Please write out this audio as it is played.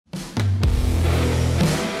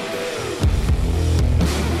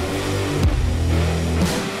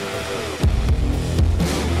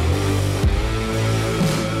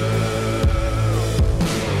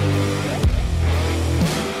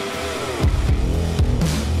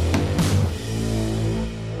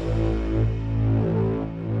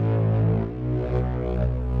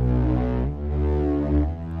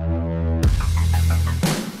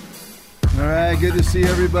to see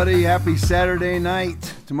everybody. Happy Saturday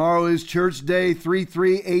night. Tomorrow is Church Day,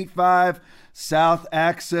 3385 South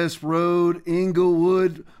Access Road,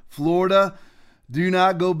 Inglewood, Florida. Do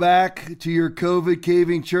not go back to your COVID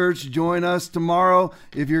caving church. Join us tomorrow.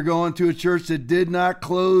 If you're going to a church that did not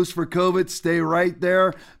close for COVID, stay right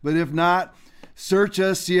there. But if not, search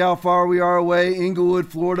us, see how far we are away.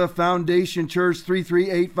 Inglewood, Florida, Foundation Church,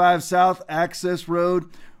 3385 South Access Road.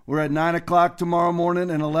 We're at 9 o'clock tomorrow morning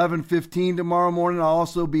and 11:15 tomorrow morning. I'll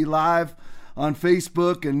also be live on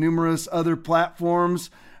Facebook and numerous other platforms.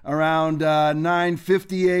 Around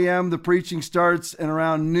 9:50 a.m. the preaching starts, and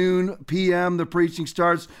around noon p.m. the preaching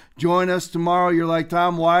starts. Join us tomorrow. You're like,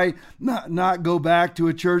 Tom, why not go back to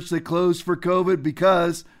a church that closed for COVID?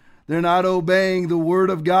 Because they're not obeying the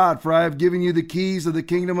word of God. For I have given you the keys of the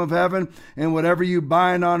kingdom of heaven, and whatever you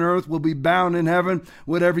bind on earth will be bound in heaven.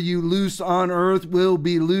 Whatever you loose on earth will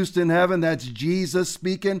be loosed in heaven. That's Jesus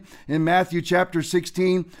speaking in Matthew chapter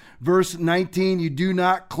 16, verse 19. You do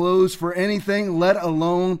not close for anything, let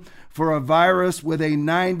alone for a virus with a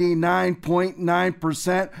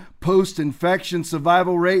 99.9% post-infection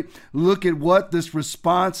survival rate. Look at what this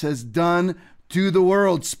response has done to the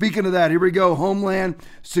world. Speaking of that, here we go. Homeland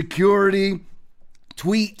Security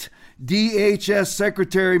tweet. DHS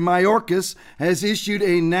Secretary Mayorkas has issued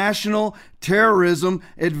a National Terrorism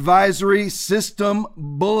Advisory System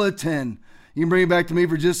Bulletin. You can bring it back to me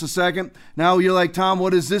for just a second. Now you're like, Tom,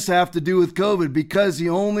 what does this have to do with COVID? Because the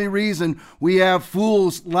only reason we have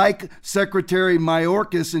fools like Secretary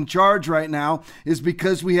Mayorkas in charge right now is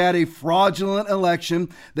because we had a fraudulent election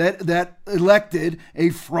that elected a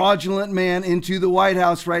fraudulent man into the White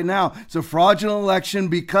House right now. It's a fraudulent election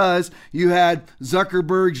because you had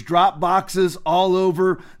Zuckerberg's drop boxes all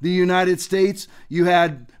over the United States. You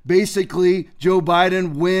had basically Joe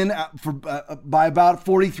Biden win by about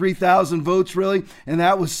 43,000 votes, really, and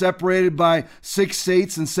that was separated by 6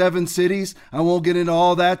 states and 7 cities. I won't get into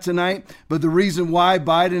all that tonight, but the reason why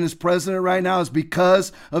Biden is president right now is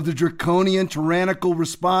because of the draconian, tyrannical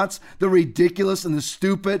response, the ridiculous and the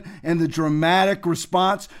stupid and the dramatic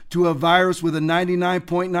response to a virus with a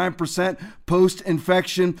 99.9%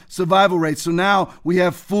 post-infection survival rate. So now we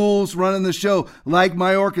have fools running the show like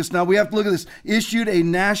Mayorkas. Now we have to look at this. Issued a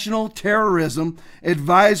National Terrorism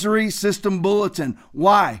Advisory System Bulletin.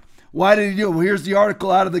 Why? Why did he do it? Well, here's the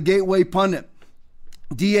article out of the Gateway Pundit.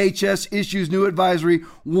 DHS issues new advisory,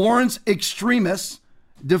 warns extremists,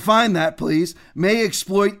 define that please, may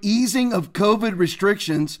exploit easing of COVID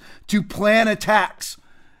restrictions to plan attacks.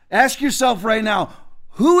 Ask yourself right now,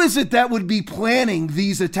 who is it that would be planning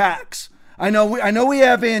these attacks? I know we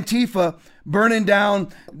have Antifa burning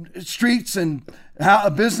down streets and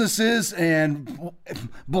businesses and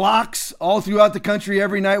blocks all throughout the country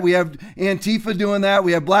every night. We have Antifa doing that.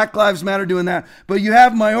 We have Black Lives Matter doing that. But you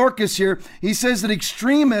have Mayorkas here. He says that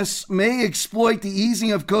extremists may exploit the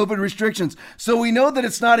easing of COVID restrictions. So we know that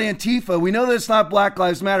it's not Antifa. We know that it's not Black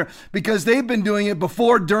Lives Matter because they've been doing it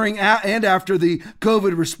before, during, and after the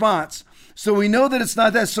COVID response. So we know that it's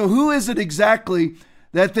not that. So who is it exactly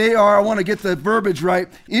that they are, I want to get the verbiage right,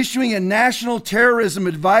 issuing a National Terrorism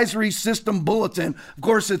Advisory System Bulletin? Of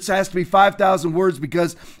course, it has to be 5,000 words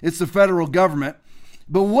because it's the federal government.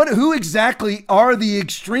 But who exactly are the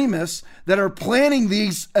extremists that are planning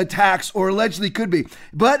these attacks or allegedly could be?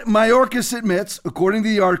 But Mayorkas admits, according to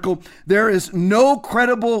the article, there is no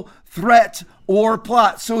credible threat or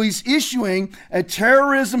plot. So he's issuing a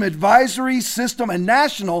terrorism advisory system, a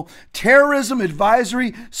national terrorism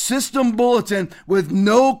advisory system bulletin with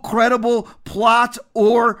no credible plot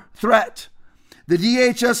or threat. The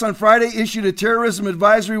DHS on Friday issued a terrorism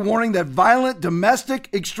advisory warning that violent domestic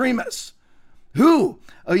extremists, who,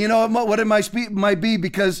 what it might be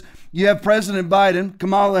because you have President Biden,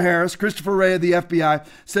 Kamala Harris, Christopher Wray of the FBI,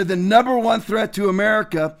 said the number one threat to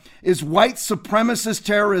America is white supremacist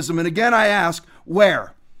terrorism. And again, I ask,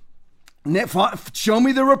 where? Show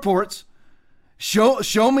me the reports.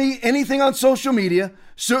 Show me anything on social media.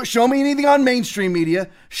 Show me anything on mainstream media.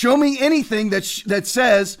 Show me anything that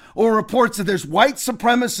says or reports that there's white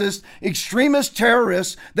supremacist, extremist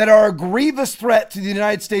terrorists that are a grievous threat to the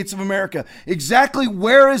United States of America. Exactly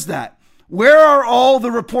where is that? Where are all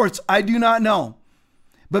the reports? I do not know.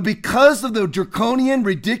 But because of the draconian,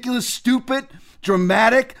 ridiculous, stupid,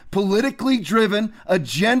 dramatic, politically driven,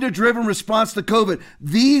 agenda-driven response to COVID,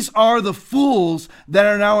 these are the fools that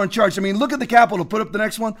are now in charge. I mean, look at the Capitol. Put up the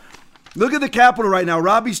next one. Look at the Capitol right now.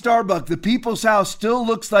 Robbie Starbuck, the People's House still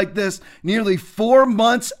looks like this nearly 4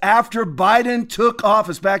 months after Biden took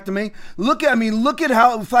office. Back to me. Look at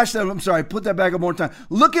how, flash that, I'm sorry, put that back up one more time.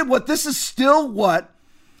 Look at what, this is still what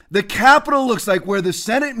The Capitol looks like, where the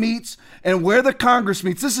Senate meets and where the Congress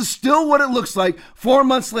meets. This is still what it looks like 4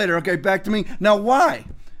 months later. Okay, back to me. Now, why?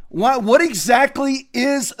 What exactly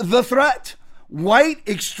is the threat? White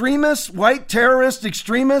extremists, white terrorist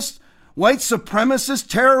extremists, white supremacist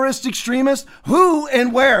terrorist extremists? Who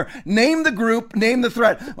and where? Name the group, name the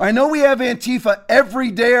threat. I know we have Antifa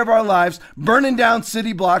every day of our lives, burning down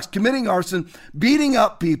city blocks, committing arson, beating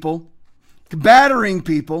up people, battering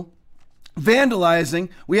people, vandalizing.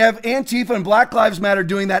 We have Antifa and Black Lives Matter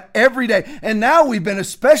doing that every day. And now we've been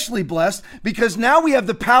especially blessed because now we have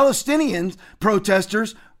the Palestinian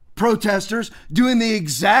protesters doing the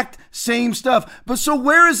exact same stuff. But so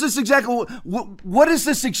where is this exactly? What is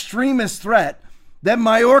this extremist threat that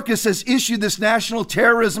Mayorkas has issued this National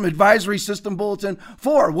Terrorism Advisory System Bulletin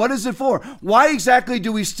for? What is it for? Why exactly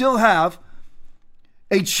do we still have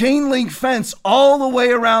a chain link fence all the way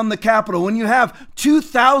around the Capitol when you have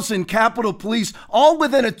 2,000 Capitol Police all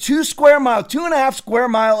within a 2.5 square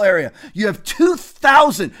mile area? You have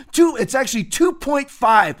 2,000, it's actually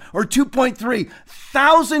 2.5 or 2.3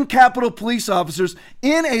 thousand Capitol Police officers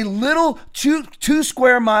in a little two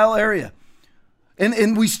square mile area.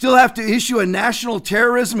 And we still have to issue a National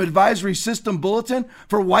Terrorism Advisory System Bulletin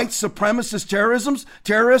for white supremacist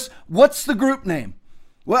terrorists. What's the group name?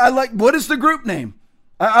 Well, what is the group name?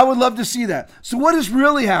 I would love to see that. So what is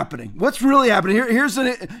really happening? What's really happening? Here's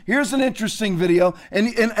an interesting video.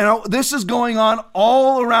 And this is going on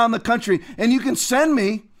all around the country. And you can send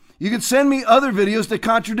me other videos that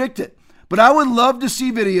contradict it. But I would love to see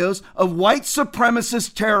videos of white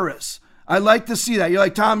supremacist terrorists. I'd like to see that. You're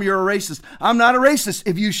like, Tom, you're a racist. I'm not a racist.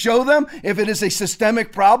 If you show them, if it is a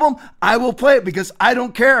systemic problem, I will play it because I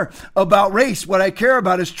don't care about race. What I care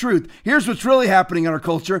about is truth. Here's what's really happening in our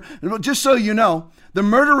culture. Just so you know, the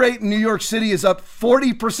murder rate in New York City is up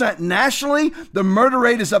 40%. Nationally, the murder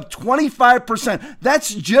rate is up 25%. That's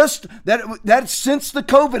since the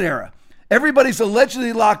COVID era. Everybody's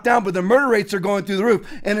allegedly locked down, but the murder rates are going through the roof.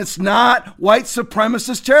 And it's not white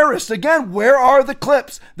supremacist terrorists. Again, where are the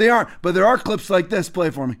clips? They aren't. But there are clips like this. Play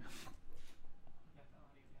it for me.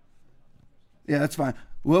 Yeah, that's fine.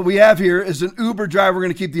 What we have here is an Uber driver. We're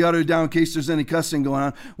going to keep the audio down in case there's any cussing going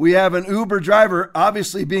on. We have an Uber driver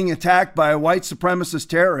obviously being attacked by a white supremacist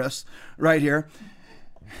terrorist right here.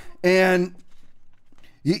 And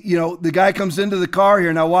the guy comes into the car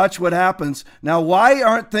here. Now watch what happens. Now, why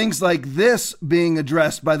aren't things like this being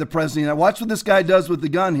addressed by the president? Now watch what this guy does with the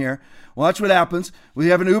gun here. Watch what happens. We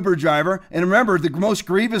have an Uber driver. And remember, the most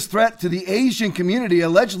grievous threat to the Asian community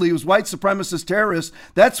allegedly was white supremacist terrorists.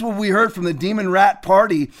 That's what we heard from the Demon Rat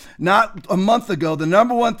Party not a month ago. The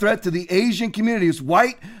number one threat to the Asian community is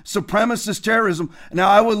white supremacist terrorism. Now,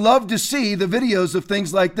 I would love to see the videos of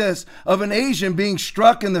things like this, of an Asian being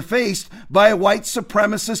struck in the face by a white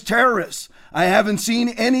supremacist terrorist. I haven't seen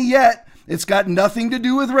any yet. It's got nothing to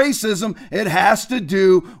do with racism. It has to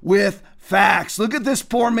do with facts. Look at this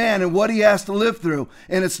poor man and what he has to live through.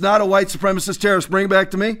 And it's not a white supremacist terrorist. Bring it back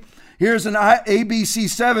to me. Here's an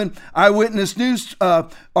ABC7 Eyewitness News,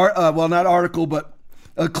 not article, but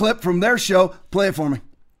a clip from their show. Play it for me.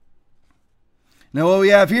 Now, what we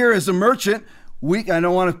have here is a merchant. I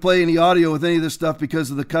don't want to play any audio with any of this stuff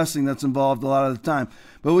because of the cussing that's involved a lot of the time.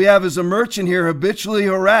 But we have as a merchant here habitually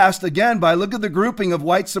harassed, again, look at the grouping of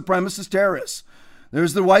white supremacist terrorists.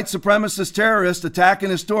 There's the white supremacist terrorist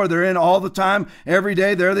attacking his store. They're in all the time, every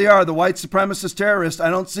day. There they are, the white supremacist terrorists. I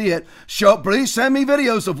don't see it. Please send me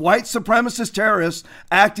videos of white supremacist terrorists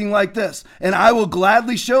acting like this. And I will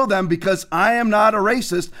gladly show them because I am not a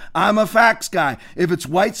racist. I'm a facts guy. If it's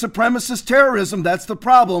white supremacist terrorism, that's the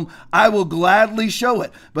problem. I will gladly show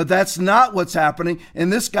it. But that's not what's happening.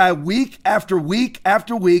 And this guy, week after week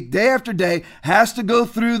after week, day after day, has to go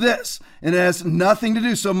through this. And it has nothing to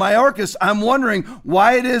do. So Mayorkas, I'm wondering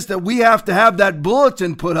why it is that we have to have that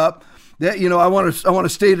bulletin put up. That, I want to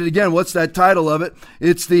state it again. What's that title of it?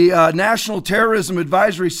 It's the National Terrorism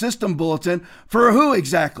Advisory System Bulletin for who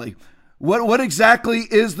exactly? What exactly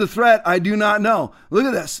is the threat? I do not know. Look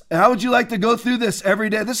at this. How would you like to go through this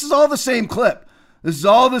every day? This is all the same clip.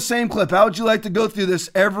 How would you like to go through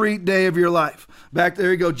this every day of your life? Back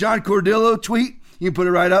there you go. John Cordillo tweet. You can put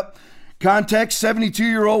it right up. Context,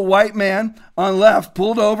 72-year-old white man on left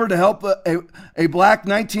pulled over to help a black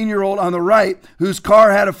 19-year-old on the right whose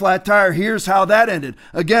car had a flat tire. Here's how that ended.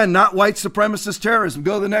 Again, not white supremacist terrorism.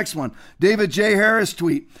 Go to the next one. David J. Harris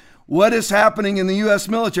tweet. What is happening in the U.S.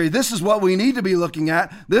 military? This is what we need to be looking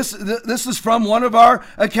at. This is from one of our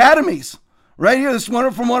academies. Right here, this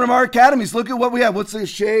is from one of our academies. Look at what we have. What's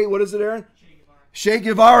the What is it, Aaron? Che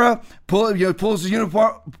Guevara pulls his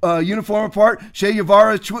uniform apart. Che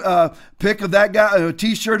Guevara pic of that guy, a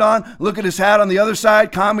T-shirt on. Look at his hat on the other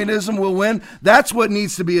side. Communism will win. That's what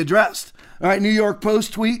needs to be addressed. All right, New York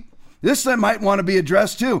Post tweet. This might want to be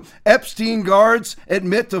addressed too. Epstein guards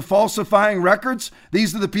admit to falsifying records.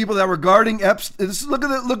 These are the people that were guarding Epstein. Look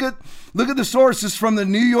at the sources from the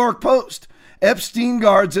New York Post. Epstein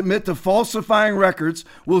guards admit to falsifying records,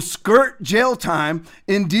 will skirt jail time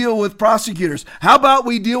and deal with prosecutors. How about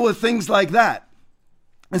we deal with things like that?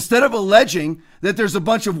 Instead of alleging that there's a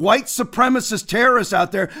bunch of white supremacist terrorists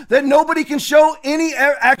out there that nobody can show any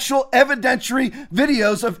actual evidentiary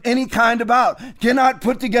videos of any kind about, cannot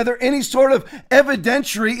put together any sort of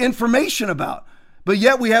evidentiary information about. But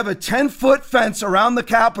yet we have a 10-foot fence around the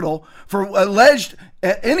Capitol for alleged,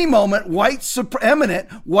 at any moment,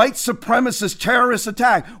 eminent white supremacist terrorist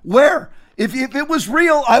attack. Where? If it was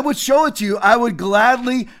real, I would show it to you. I would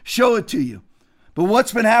gladly show it to you. But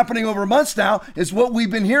what's been happening over months now is what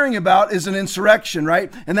we've been hearing about is an insurrection,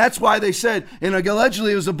 right? And that's why they said,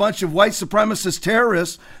 allegedly it was a bunch of white supremacist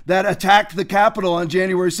terrorists that attacked the Capitol on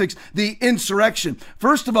January 6th, the insurrection.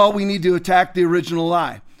 First of all, we need to attack the original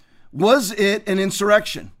lie. Was it an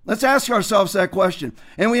insurrection? Let's ask ourselves that question.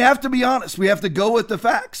 And we have to be honest. We have to go with the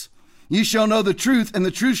facts. You shall know the truth, and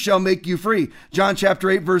the truth shall make you free. John chapter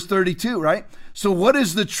 8, verse 32, right? So what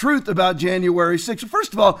is the truth about January 6th?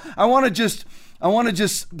 First of all, I want to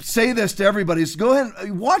just say this to everybody. So go ahead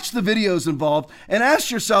and watch the videos involved and ask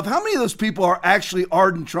yourself, how many of those people are actually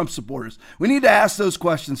ardent Trump supporters? We need to ask those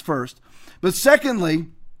questions first. But secondly,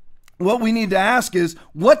 what we need to ask is,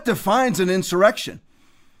 what defines an insurrection?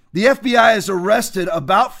 The FBI has arrested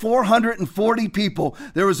about 440 people.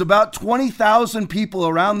 There was about 20,000 people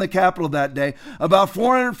around the Capitol that day. About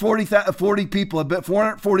 440 people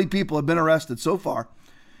have been arrested so far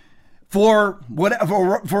for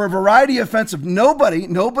a variety of offenses.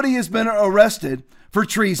 Nobody has been arrested for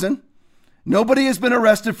treason. Nobody has been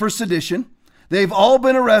arrested for sedition. They've all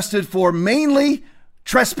been arrested for mainly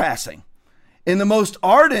trespassing. And the most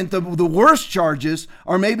ardent, the worst charges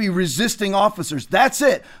are maybe resisting officers. That's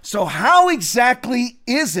it. So how exactly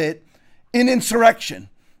is it an insurrection?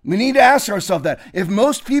 We need to ask ourselves that. If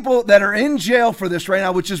most people that are in jail for this right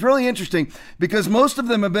now, which is really interesting because most of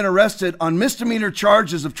them have been arrested on misdemeanor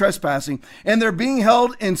charges of trespassing, and they're being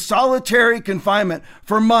held in solitary confinement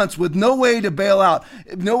for months with no way to bail out,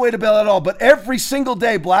 at all. But every single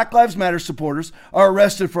day, Black Lives Matter supporters are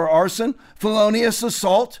arrested for arson, felonious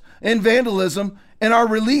assault, and vandalism, and are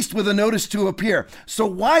released with a notice to appear. So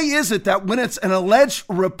why is it that when it's an alleged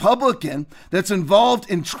Republican that's involved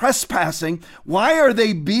in trespassing, why are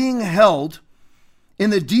they being held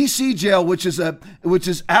in the DC jail, which is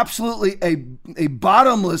absolutely a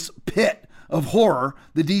bottomless pit of horror,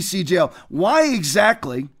 the DC jail? Why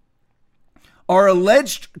exactly are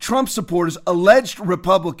alleged Trump supporters, alleged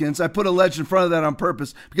Republicans, I put alleged in front of that on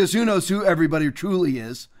purpose because who knows who everybody truly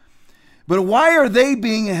is, but why are they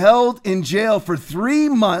being held in jail for 3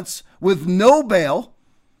 months with no bail,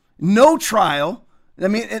 no trial? I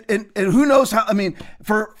mean, and who knows how,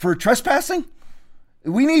 for trespassing?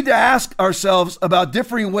 We need to ask ourselves about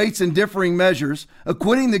differing weights and differing measures,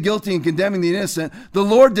 acquitting the guilty and condemning the innocent. The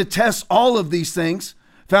Lord detests all of these things,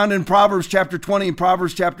 found in Proverbs chapter 20 and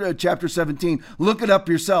Proverbs chapter 17. Look it up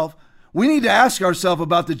yourself. We need to ask ourselves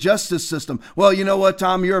about the justice system. Well, you know what,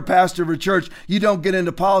 Tom? You're a pastor of a church. You don't get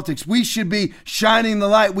into politics. We should be shining the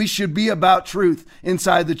light. We should be about truth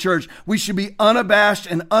inside the church. We should be unabashed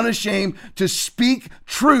and unashamed to speak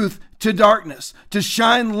truth to darkness, to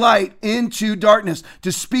shine light into darkness,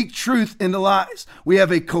 to speak truth into lies. We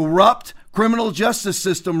have a corrupt criminal justice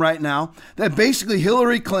system right now that basically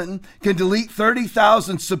Hillary Clinton can delete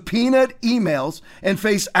 30,000 subpoenaed emails and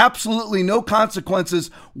face absolutely no consequences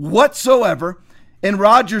whatsoever. And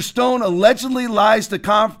Roger Stone allegedly lies to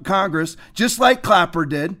Congress, just like Clapper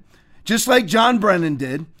did, just like John Brennan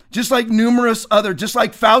did, just like numerous other, just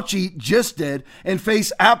like Fauci just did, and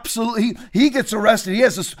face absolutely, he gets arrested.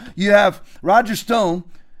 You have Roger Stone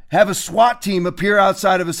have a SWAT team appear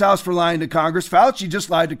outside of his house for lying to Congress. Fauci just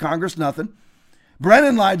lied to Congress, nothing.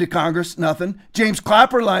 Brennan lied to Congress, nothing. James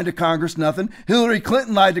Clapper lied to Congress, nothing. Hillary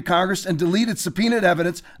Clinton lied to Congress and deleted subpoenaed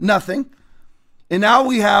evidence, nothing. And now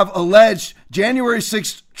we have alleged January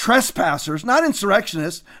 6th trespassers, not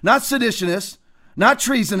insurrectionists, not seditionists, not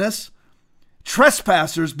treasonous,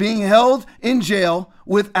 trespassers being held in jail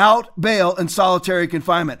without bail and solitary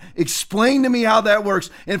confinement. Explain to me how that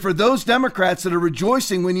works. And for those Democrats that are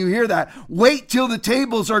rejoicing when you hear that, wait till the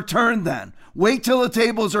tables are turned then. Wait till the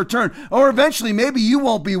tables are turned. Or eventually maybe you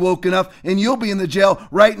won't be woken up and you'll be in the jail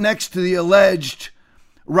right next to the alleged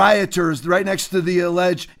rioters, right next to the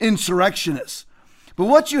alleged insurrectionists. But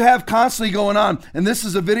what you have constantly going on, and this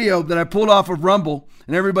is a video that I pulled off of Rumble,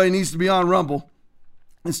 and everybody needs to be on Rumble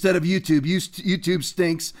instead of YouTube. YouTube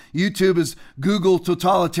stinks. YouTube is Google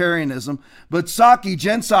totalitarianism. But Psaki,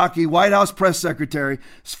 Jen Psaki, White House press secretary,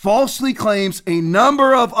 falsely claims a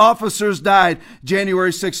number of officers died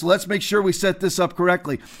January 6th. So let's make sure we set this up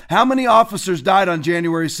correctly. How many officers died on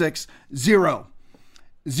January 6th? Zero.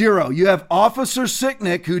 You have Officer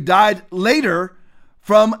Sicknick, who died later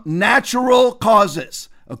from natural causes.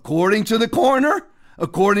 According to the coroner,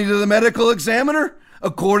 according to the medical examiner,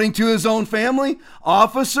 according to his own family,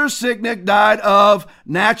 Officer Sicknick died of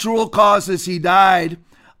natural causes. He died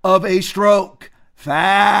of a stroke.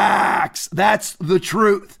 Facts. That's the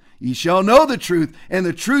truth. Ye shall know the truth, and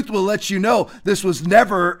the truth will let you know this was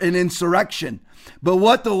never an insurrection. But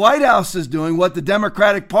what the White House is doing, what the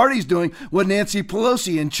Democratic Party is doing, what Nancy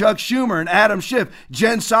Pelosi and Chuck Schumer and Adam Schiff,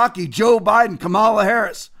 Jen Psaki, Joe Biden, Kamala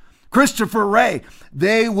Harris, Christopher Wray,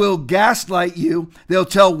 they will gaslight you. They'll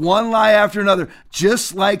tell one lie after another,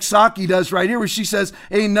 just like Psaki does right here, where she says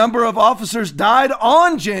a number of officers died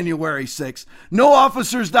on January 6th. No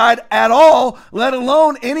officers died at all, let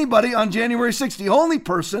alone anybody on January 6th. The only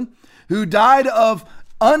person who died of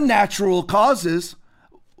unnatural causes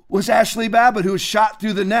was Ashley Babbitt, who was shot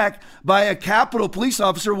through the neck by a Capitol police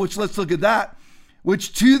officer, which, let's look at that,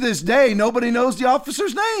 which to this day, nobody knows the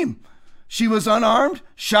officer's name. She was unarmed,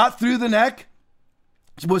 shot through the neck,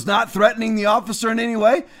 was not threatening the officer in any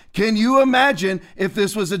way. Can you imagine if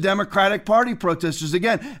this was a Democratic Party protesters?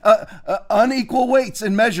 Again, unequal weights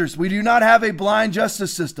and measures. We do not have a blind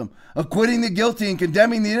justice system. Acquitting the guilty and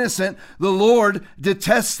condemning the innocent, the Lord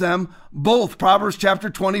detests them both. Proverbs chapter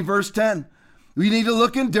 20, verse 10. We need to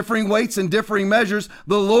look in differing weights and differing measures.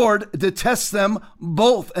 The Lord detests them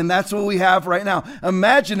both. And that's what we have right now.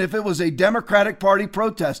 Imagine if it was a Democratic Party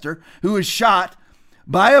protester who was shot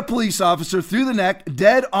by a police officer through the neck,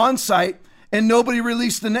 dead on site, and nobody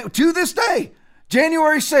released the neck. To this day,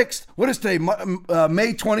 January 6th, what is today,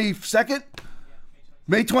 May 22nd?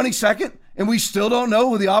 May 22nd? And we still don't know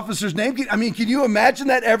who the officer's name. I mean, can you imagine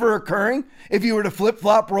that ever occurring? If you were to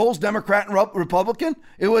flip-flop roles, Democrat and Republican,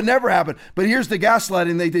 it would never happen. But here's the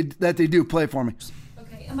gaslighting that they do. Play for me.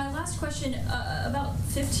 Okay, and my last question, about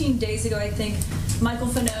 15 days ago, I think, Michael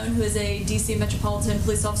Fanone, who is a D.C. Metropolitan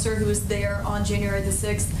Police officer who was there on January the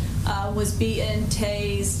 6th, was beaten,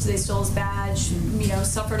 tased, they stole his badge,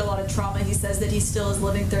 suffered a lot of trauma. He says that he still is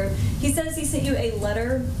living through. He says he sent you a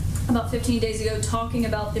letter about 15 days ago talking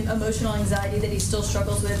about the emotional anxiety that he still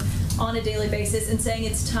struggles with on a daily basis and saying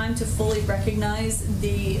it's time to fully recognize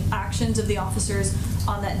the actions of the officers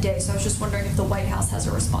on that day. So I was just wondering if the White House has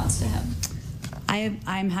a response to him.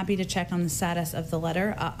 I'm happy to check on the status of the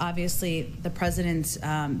letter. Obviously, the president's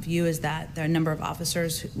view is that there are a number of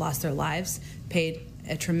officers who lost their lives, paid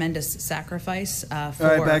a tremendous sacrifice for...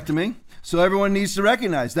 All right, back to me. So everyone needs to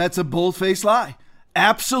recognize that's a bold-faced lie.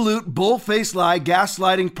 Absolute bull-faced lie,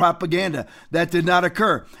 gaslighting propaganda. That did not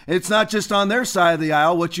occur. It's not just on their side of the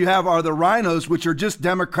aisle. What you have are the rhinos, which are just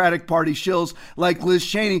Democratic Party shills like Liz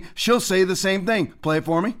Cheney. She'll say the same thing. Play it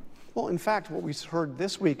for me. Well, in fact, what we heard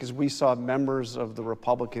this week is we saw members of the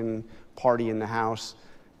Republican Party in the House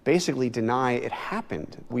basically deny it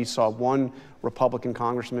happened. We saw one Republican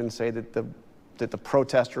congressman say that the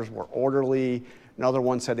protesters were orderly. Another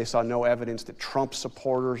one said they saw no evidence that Trump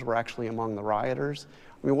supporters were actually among the rioters.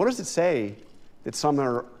 I mean, what does it say that some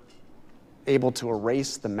are able to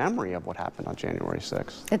erase the memory of what happened on January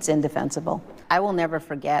 6th? It's indefensible. I will never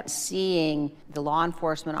forget seeing the law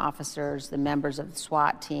enforcement officers, the members of the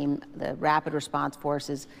SWAT team, the rapid response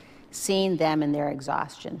forces, seeing them in their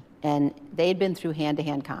exhaustion. And they'd been through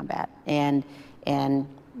hand-to-hand combat, and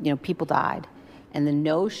people died. And the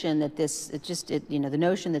notion that the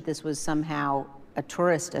notion that this was somehow a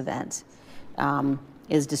tourist event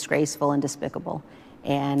is disgraceful and despicable.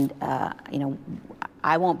 And,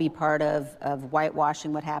 I won't be part of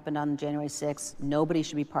whitewashing what happened on January 6th. Nobody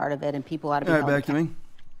should be part of it, and people ought to be held accountable. All right, back to me.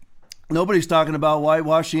 Nobody's talking about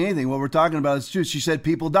whitewashing anything. What we're talking about is truth. She said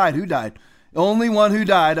people died. Who died? The only one who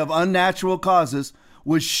died of unnatural causes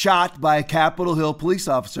was shot by a Capitol Hill police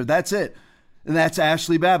officer. That's it. And that's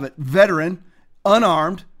Ashley Babbitt, veteran,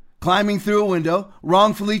 unarmed, climbing through a window,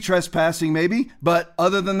 wrongfully trespassing maybe. But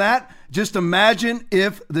other than that, just imagine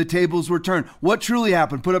if the tables were turned. What truly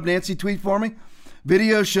happened? Put up Nancy tweet for me.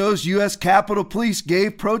 Video shows U.S. Capitol Police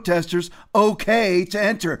gave protesters okay to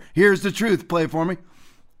enter. Here's the truth. Play it for me.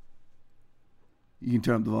 You can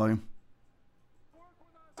turn up the volume.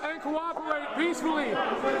 Thank cooperate peacefully,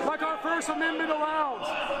 like our First Amendment allows.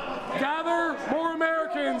 Gather more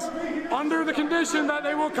Americans under the condition that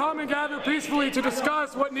they will come and gather peacefully to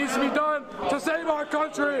discuss what needs to be done to save our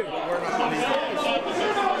country. One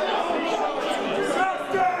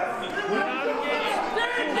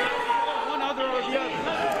other or the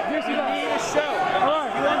other. We need a show.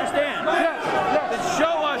 You understand? Then show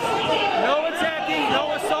us no attacking,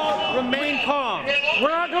 no assault, remain calm. We're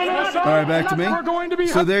not going to assault. All right, back to me. We're going to be.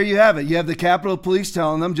 So there you have it. You have the Capitol Police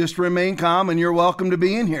telling them just remain calm and you're welcome to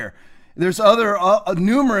be in here. There's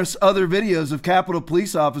numerous other videos of Capitol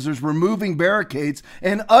Police officers removing barricades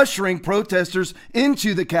and ushering protesters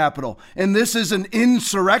into the Capitol. And this is an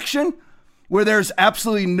insurrection where there's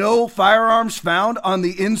absolutely no firearms found on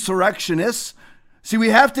the insurrectionists. See, we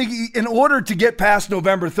have to, in order to get past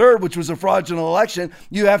November 3rd, which was a fraudulent election,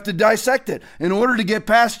 you have to dissect it. In order to get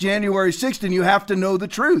past January 6th, and you have to know the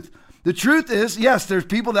truth. The truth is, yes, there's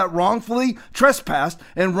people that wrongfully trespassed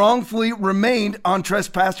and wrongfully remained on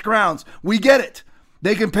trespassed grounds. We get it.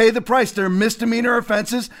 They can pay the price. They're misdemeanor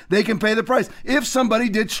offenses. They can pay the price. If somebody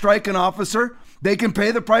did strike an officer, they can pay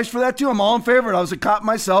the price for that too. I'm all in favor of it. I was a cop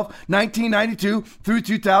myself, 1992 through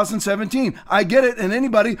 2017. I get it. And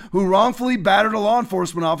anybody who wrongfully battered a law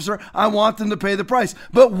enforcement officer, I want them to pay the price.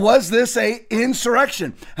 But was this a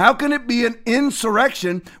insurrection? How can it be an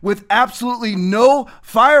insurrection with absolutely no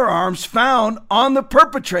firearms found on the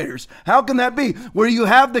perpetrators? How can that be? Where you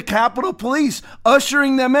have the Capitol Police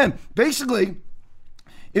ushering them in. Basically,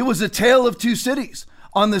 it was a tale of two cities.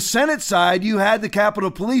 On the Senate side, you had the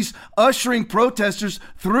Capitol Police ushering protesters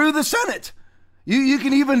through the Senate. You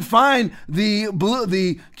can even find the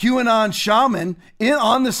QAnon shaman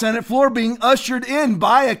on the Senate floor being ushered in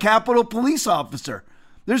by a Capitol Police officer.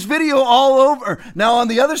 There's video all over. Now, on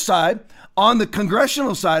the other side, on the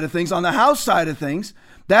congressional side of things, on the House side of things,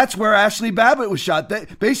 that's where Ashley Babbitt was shot.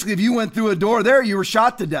 Basically, if you went through a door there, you were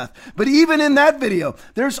shot to death. But even in that video,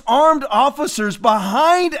 there's armed officers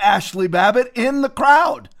behind Ashley Babbitt in the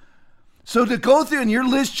crowd. So to go through, and you're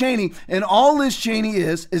Liz Cheney, and all Liz Cheney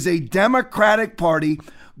is a Democratic Party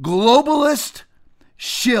globalist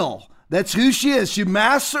shill. That's who she is. She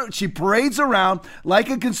parades around like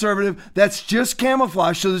a conservative that's just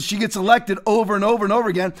camouflage so that she gets elected over and over and over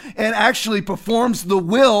again and actually performs the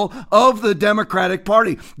will of the Democratic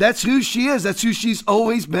Party. That's who she is. That's who she's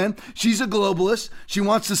always been. She's a globalist. She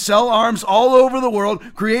wants to sell arms all over the world,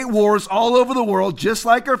 create wars all over the world, just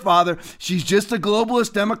like her father. She's just a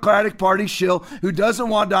globalist Democratic Party shill who doesn't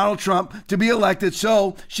want Donald Trump to be elected.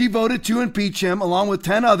 So she voted to impeach him along with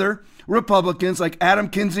 10 other Republicans like Adam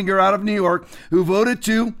Kinzinger out of New York who voted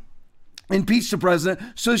to impeach the president.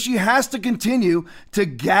 So she has to continue to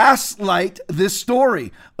gaslight this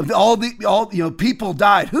story of all people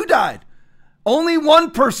died. Who died? Only one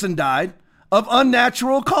person died of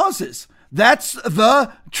unnatural causes. That's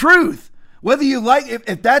the truth. Whether you like,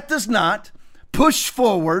 if that does not push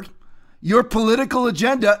forward your political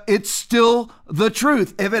agenda, it's still the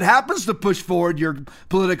truth. If it happens to push forward your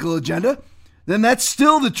political agenda, then that's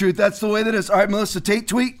still the truth. That's the way that it is. All right, Melissa Tate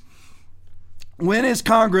tweet. When is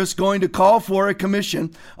Congress going to call for a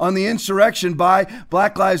commission on the insurrection by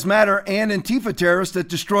Black Lives Matter and Antifa terrorists that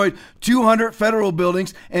destroyed 200 federal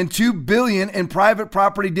buildings and $2 billion in private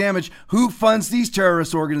property damage? Who funds these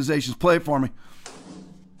terrorist organizations? Play it for me.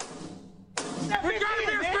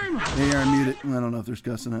 Hey, Aaron, mute it. I don't know if they're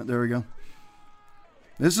discussing that. There we go.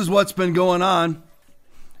 This is what's been going on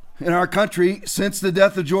in our country since the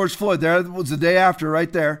death of George Floyd. There was the day after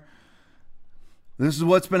right there. This is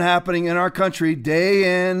what's been happening in our country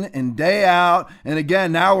day in and day out. And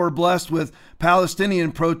again, now we're blessed with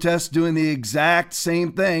Palestinian protests doing the exact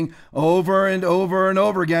same thing over and over and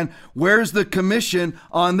over again. Where's the commission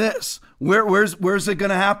on this? Where's it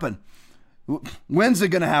going to happen? When's it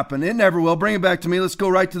going to happen? It never will. Bring it back to me. Let's go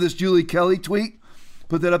right to this Julie Kelly tweet.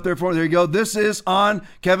 Put that up there for me. There you go. This is on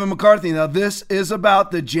Kevin McCarthy. Now, this is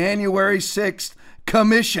about the January 6th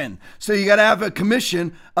commission. So you got to have a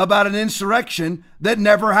commission about an insurrection that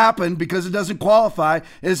never happened because it doesn't qualify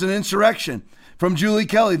as an insurrection. From Julie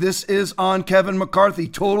Kelly, this is on Kevin McCarthy.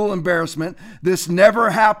 Total embarrassment. This never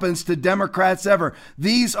happens to Democrats ever.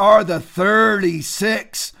 These are the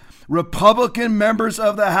 36 Republican members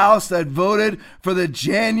of the House that voted for the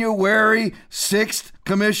January 6th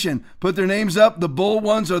commission. Put their names up. The bold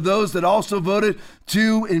ones are those that also voted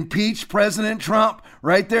to impeach President Trump.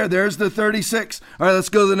 Right there. There's the 36. All right, let's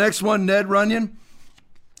go to the next one. Ned Runyon.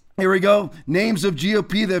 Here we go. Names of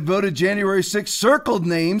GOP that voted January 6th. Circled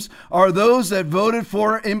names are those that voted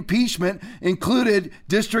for impeachment, included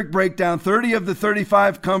district breakdown. 30 of the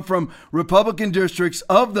 35 come from Republican districts.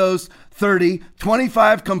 Of those 30,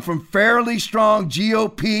 25 come from fairly strong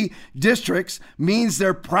GOP districts, means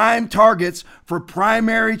they're prime targets for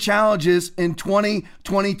primary challenges in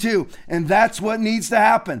 2022. And that's what needs to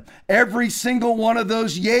happen. Every single one of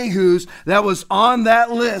those yahoos that was on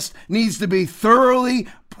that list needs to be thoroughly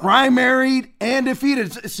primaried and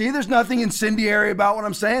defeated. See, there's nothing incendiary about what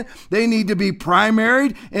I'm saying. They need to be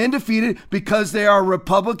primaried and defeated because they are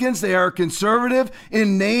Republicans. They are conservative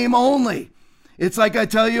in name only. It's like I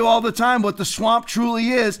tell you all the time, what the swamp truly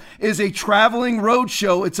is a traveling road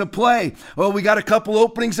show. It's a play. Well, we got a couple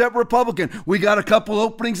openings at Republican. We got a couple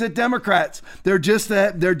openings at Democrats. They're just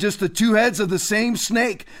the two heads of the same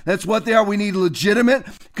snake. That's what they are. We need legitimate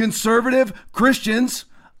conservative Christians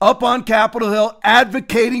up on Capitol Hill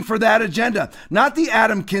advocating for that agenda. Not the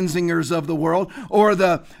Adam Kinzingers of the world or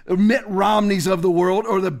the Mitt Romneys of the world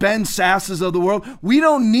or the Ben Sasses of the world. We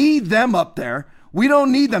don't need them up there. We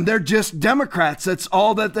don't need them. They're just Democrats. That's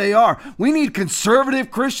all that they are. We need conservative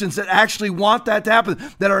Christians that actually want that to happen,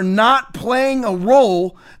 that are not playing a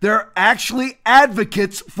role. They're actually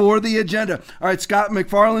advocates for the agenda. All right, Scott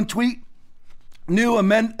McFarland tweet. New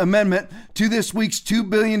amendment to this week's $2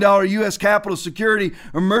 billion U.S. Capitol Security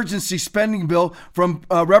Emergency Spending Bill from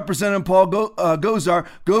Representative Paul Gosar.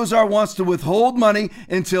 Gosar wants to withhold money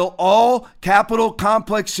until all Capitol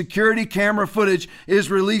complex security camera footage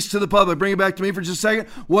is released to the public. Bring it back to me for just a second.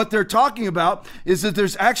 What they're talking about is that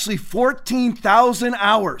there's actually 14,000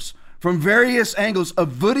 hours from various angles of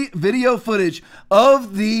video footage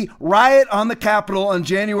of the riot on the Capitol on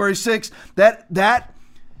January 6th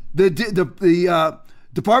the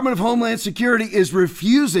Department of Homeland Security is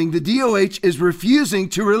refusing, the DOH is refusing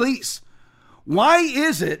to release. Why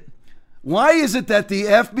is it that the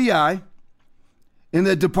FBI in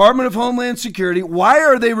the Department of Homeland Security, why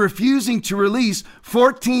are they refusing to release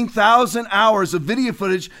 14,000 hours of video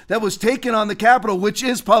footage that was taken on the Capitol, which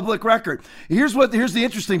is public record? Here's the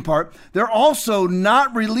interesting part. They're also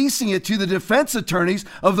not releasing it to the defense attorneys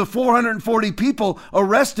of the 440 people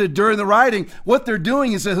arrested during the rioting. What they're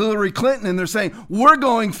doing is a Hillary Clinton, and they're saying, we're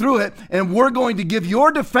going through it, and we're going to give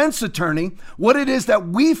your defense attorney what it is that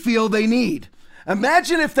we feel they need.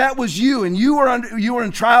 Imagine if that was you, and you were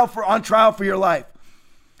on trial for your life.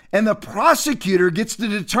 And the prosecutor gets to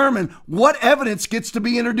determine what evidence gets to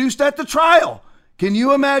be introduced at the trial. Can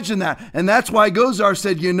you imagine that? And that's why Gosar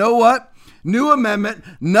said, you know what? New amendment,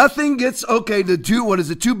 nothing gets okay to do, what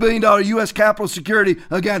is it, $2 billion U.S. Capitol Security,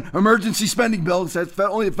 again, emergency spending bill. It says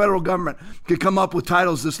only the federal government could come up with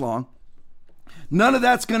titles this long. None of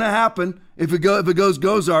that's going to happen if it goes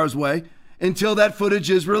Gosar's way until that footage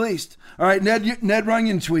is released. All right, Ned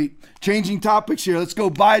Runyon tweet, changing topics here. Let's go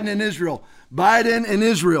Biden and Israel. Biden and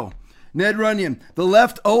Israel. Ned Runyon. The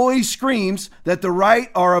left always screams that the right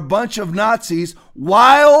are a bunch of Nazis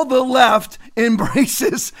while the left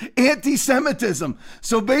embraces anti-Semitism.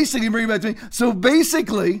 So basically, bring it back to me. So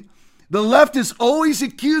basically, the left is always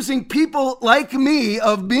accusing people like me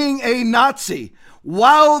of being a Nazi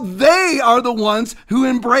while they are the ones who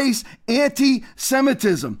embrace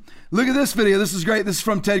anti-Semitism. Look at this video. This is great. This is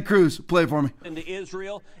from Ted Cruz. Play it for me. Into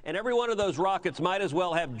Israel, and every one of those rockets might as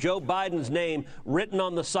well have Joe Biden's name written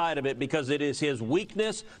on the side of it because it is his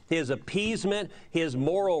weakness, his appeasement, his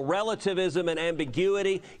moral relativism and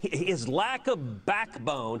ambiguity, his lack of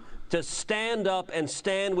backbone to stand up and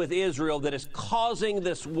stand with Israel that is causing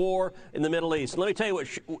this war in the Middle East. Let me tell you what,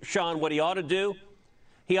 Sean, what he ought to do.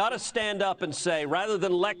 He ought to stand up and say, rather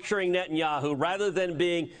than lecturing Netanyahu, rather than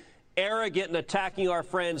being arrogant and attacking our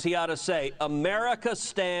friends, he ought to say, America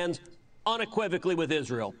stands unequivocally with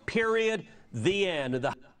Israel. Period. The end.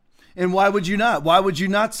 And why would you not? Why would you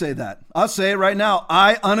not say that? I'll say it right now.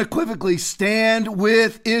 I unequivocally stand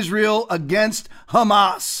with Israel against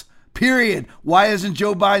Hamas. Period. Why hasn't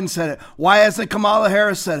Joe Biden said it? Why hasn't Kamala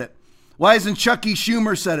Harris said it? Why hasn't Chucky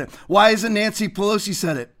Schumer said it? Why hasn't Nancy Pelosi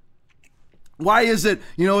said it? Why is it,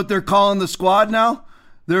 you know what they're calling the squad now?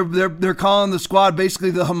 They're calling the squad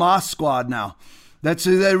basically the Hamas squad now. That's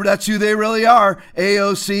who they really are.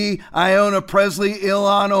 AOC, Iona Presley,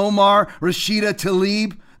 Ilhan Omar, Rashida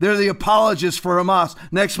Tlaib. They're the apologists for Hamas.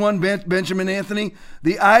 Next one, Benjamin Anthony.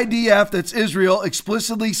 The IDF, that's Israel,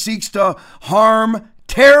 explicitly seeks to harm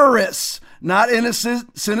terrorists, not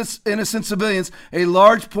innocent civilians. A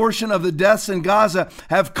large portion of the deaths in Gaza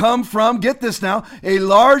have come from, get this now, a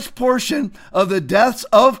large portion of the deaths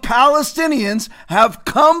of Palestinians have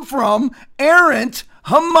come from errant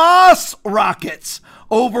Hamas rockets.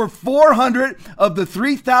 over 400 of the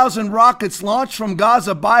 3,000 rockets launched from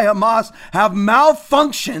Gaza by Hamas have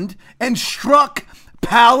malfunctioned and struck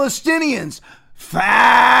Palestinians.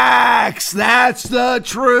 Facts. That's the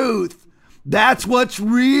truth. That's what's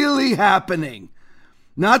really happening.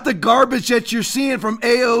 Not the garbage that you're seeing from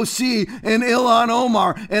AOC and Ilhan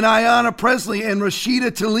Omar and Ayanna Pressley and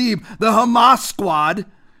Rashida Tlaib, the Hamas squad.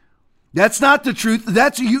 That's not the truth.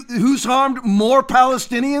 That's who's harmed more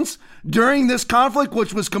Palestinians during this conflict,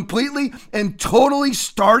 which was completely and totally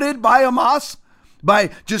started by Hamas, by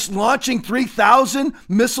just launching 3,000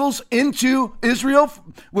 missiles into Israel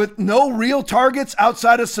with no real targets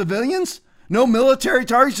outside of civilians, no military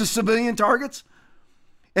targets, just civilian targets.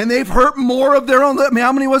 And they've hurt more of their own. I mean,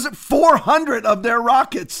 how many was it? 400 of their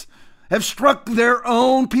rockets have struck their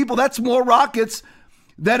own people. That's more rockets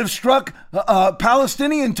that have struck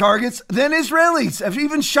Palestinian targets than Israelis have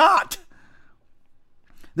even shot.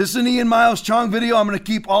 This is an Ian Miles Chong video. I'm going to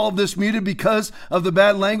keep all of this muted because of the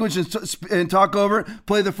bad language and talk over it.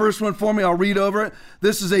 Play the first one for me. I'll read over it.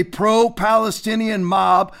 This is a pro-Palestinian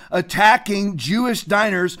mob attacking Jewish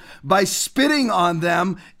diners by spitting on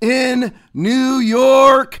them in New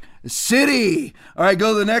York City. All right,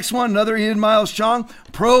 go to the next one. Another Ian Miles Chong.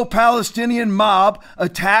 Pro-Palestinian mob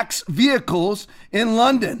attacks vehicles in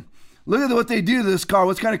London. Look at what they do to this car.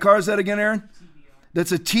 What kind of car is that again, Aaron?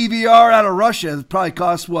 That's a TVR out of Russia. It probably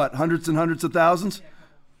costs what? Hundreds and hundreds of thousands?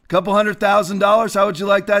 A couple $100,000. How would you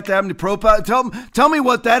like that to happen to tell me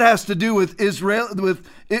what that has to do with Israel,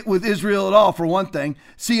 with Israel at all, for one thing.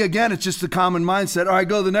 See, again, it's just the common mindset. All right,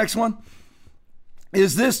 go to the next one.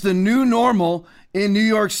 Is this the new normal in New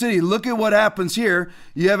York City? Look at what happens here.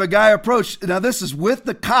 You have a guy approach. Now, this is with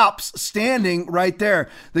the cops standing right there.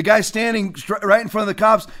 The guy standing right in front of the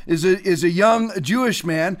cops is a young Jewish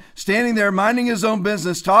man standing there minding his own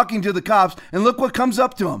business, talking to the cops. And look what comes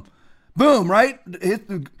up to him. Boom, right?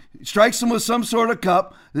 Strikes him with some sort of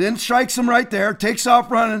cup, then strikes him right there, takes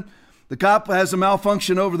off running. The cop has a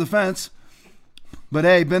malfunction over the fence. But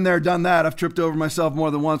hey, been there, done that. I've tripped over myself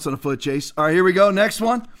more than once on a foot chase. All right, here we go. Next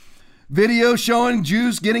one. Video showing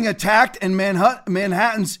Jews getting attacked in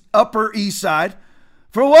Manhattan's Upper East Side.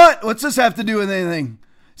 For what? What's this have to do with anything?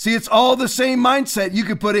 See, it's all the same mindset. You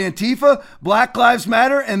could put Antifa, Black Lives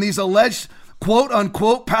Matter, and these alleged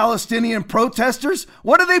quote-unquote Palestinian protesters.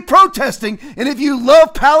 What are they protesting? And if you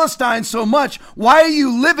love Palestine so much, why are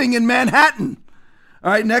you living in Manhattan?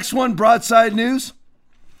 All right, next one, Broadside News.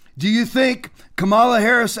 Do you think Kamala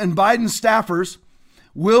Harris and Biden staffers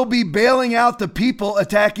will be bailing out the people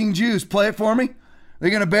attacking Jews? Play it for me. They're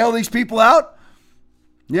going to bail these people out?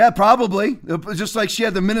 Yeah, probably. Just like she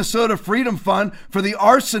had the Minnesota Freedom Fund for the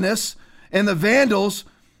arsonists and the vandals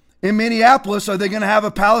in Minneapolis. Are they going to have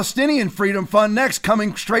a Palestinian Freedom Fund next,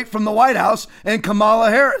 coming straight from the White House and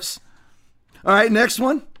Kamala Harris? All right, next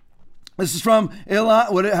one. This is from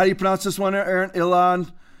Ilan. How do you pronounce this one, Aaron?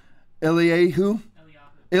 Ilan Eliyahu?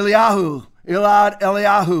 Eliyahu. Elad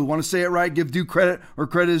Eliyahu. Want to say it right? Give due credit where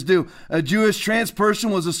credit is due. A Jewish trans person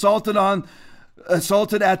was assaulted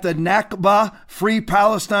at the Nakba Free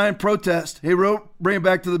Palestine protest. Hey, bring it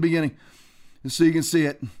back to the beginning just so you can see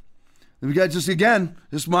it. We got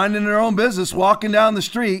just minding their own business, walking down the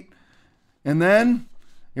street, and then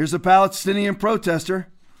here's a Palestinian protester.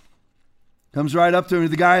 Comes right up to him,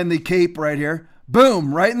 the guy in the cape right here.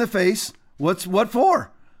 Boom, right in the face. What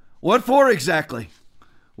for? What for exactly?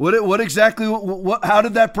 What exactly, how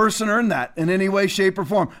did that person earn that in any way, shape, or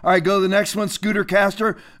form? All right, go to the next one, Scooter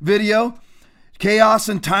Caster video. Chaos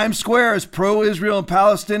in Times Square as pro-Israel and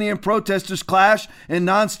Palestinian protesters clash in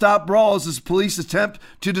nonstop brawls as police attempt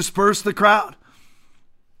to disperse the crowd.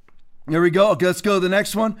 There we go. Let's go to the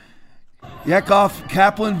next one. Yakov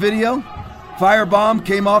Kaplan video. Firebomb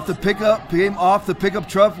came off the pickup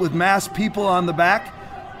truck with masked people on the back.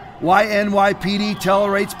 Why NYPD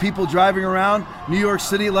tolerates people driving around New York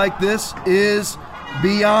City like this is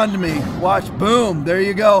beyond me. Watch. Boom. There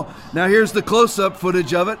you go. Now here's the close-up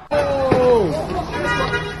footage of it.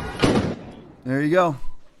 There you go.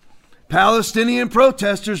 Palestinian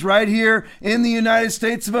protesters right here in the United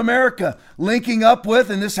States of America linking up with,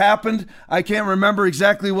 and this happened, I can't remember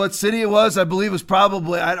exactly what city it was. I believe it was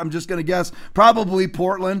probably, I'm just going to guess, probably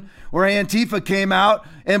Portland, where Antifa came out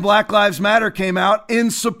and Black Lives Matter came out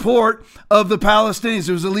in support of the Palestinians.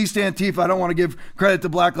 It was at least Antifa. I don't want to give credit to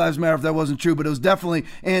Black Lives Matter if that wasn't true, but it was definitely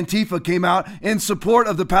Antifa came out in support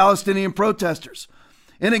of the Palestinian protesters.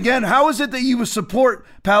 And again, how is it that you would support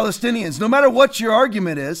Palestinians? No matter what your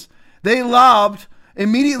argument is, they lobbed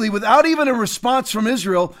immediately without even a response from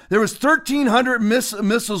Israel. There was 1,300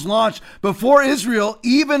 missiles launched before Israel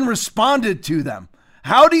even responded to them.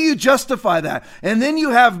 How do you justify that? And then you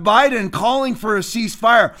have Biden calling for a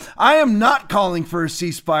ceasefire. I am not calling for a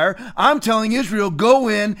ceasefire. I'm telling Israel, go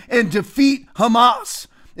in and defeat Hamas.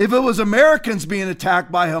 If it was Americans being attacked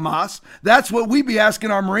by Hamas, that's what we'd be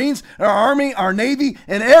asking our Marines, our Army, our Navy,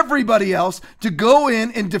 and everybody else to go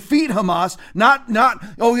in and defeat Hamas. Not,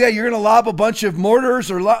 oh yeah, you're going to lob a bunch of mortars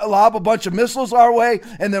or lob a bunch of missiles our way,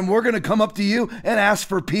 and then we're going to come up to you and ask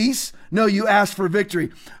for peace. No, you ask for victory.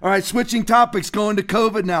 All right, switching topics, going to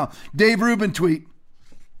COVID now. Dave Rubin tweet.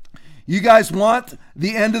 You guys want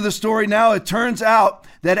the end of the story now? It turns out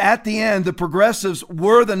that at the end, the progressives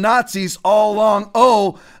were the Nazis all along.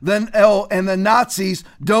 And the Nazis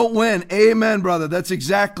don't win. Amen, brother. That's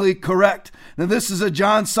exactly correct. Now, this is a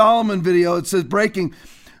John Solomon video. It says, breaking.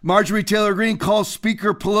 Marjorie Taylor Greene calls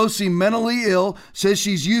Speaker Pelosi mentally ill, says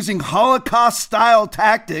she's using Holocaust-style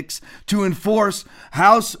tactics to enforce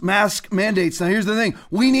House mask mandates. Now, here's the thing.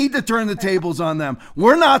 We need to turn the tables on them.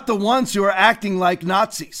 We're not the ones who are acting like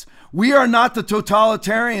Nazis. We are not the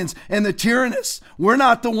totalitarians and the tyrannists. We're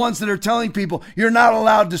not the ones that are telling people you're not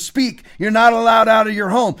allowed to speak. You're not allowed out of your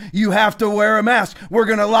home. You have to wear a mask. We're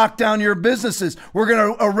going to lock down your businesses. We're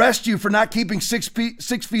going to arrest you for not keeping 6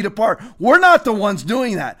 feet apart. We're not the ones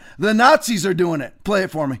doing that. The Nazis are doing it. Play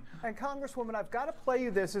it for me. And Congresswoman, I've got to play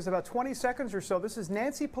you this. It's about 20 seconds or so. This is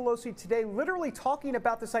Nancy Pelosi today literally talking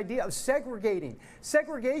about this idea of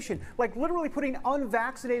segregation, like literally putting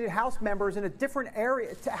unvaccinated House members in a different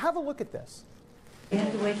area. Have a look at this. We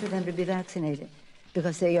have to wait for them to be vaccinated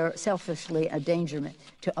because they are selfishly a endangerment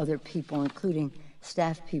to other people, including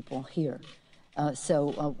staff people here.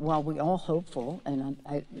 So while we're all hopeful, and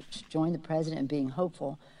I join the president in being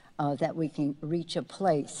hopeful that we can reach a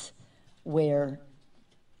place where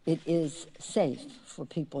it is safe for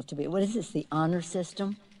people to be. What is this, the honor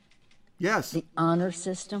system? Yes. The honor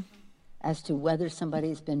system as to whether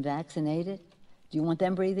somebody's been vaccinated? Do you want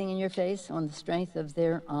them breathing in your face on the strength of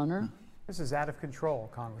their honor? This is out of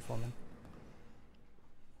control, Congresswoman.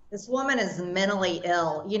 This woman is mentally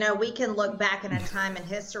ill. You know, we can look back in a time in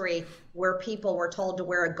history where people were told to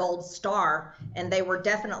wear a gold star, and they were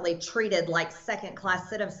definitely treated like second-class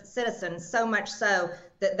citizens, so much so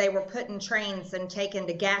that they were put in trains and taken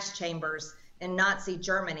to gas chambers in Nazi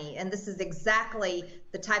Germany. And this is exactly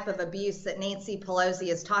the type of abuse that Nancy Pelosi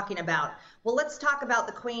is talking about. Well, let's talk about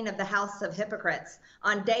the Queen of the House of Hypocrites.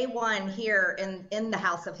 On day one here in the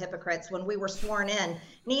House of Hypocrites, when we were sworn in,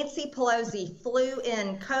 Nancy Pelosi flew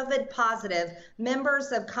in COVID positive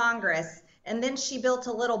members of Congress, and then she built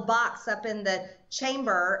a little box up in the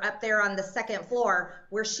chamber up there on the second floor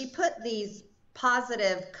where she put these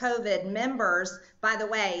positive COVID members. By the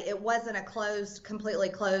way, it wasn't a completely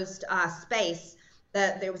closed space.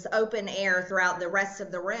 There was open air throughout the rest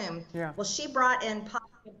of the room. Yeah. Well, she brought in positive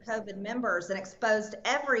COVID members and exposed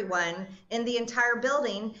everyone in the entire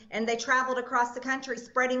building, and they traveled across the country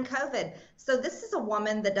spreading COVID. So this is a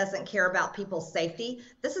woman that doesn't care about people's safety.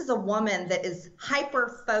 This is a woman that is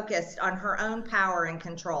hyper focused on her own power and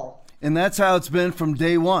control. And that's how it's been from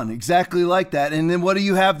day one, exactly like that. And then what do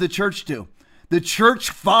you have the church do? The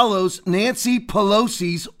church follows Nancy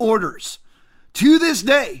Pelosi's orders. To this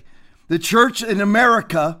day, the church in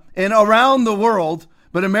America and around the world,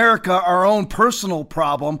 but America, our own personal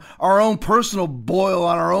problem, our own personal boil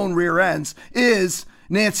on our own rear ends, is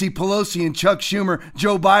Nancy Pelosi and Chuck Schumer,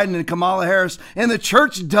 Joe Biden and Kamala Harris. And the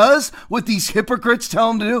church does what these hypocrites tell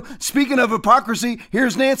them to do. Speaking of hypocrisy,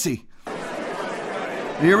 here's Nancy.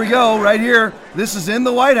 Here we go, right here. This is in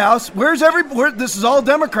the White House. This is all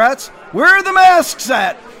Democrats. Where are the masks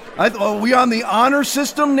at? Are we on the honor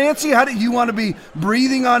system, Nancy? How do you want to be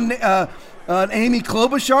breathing on Amy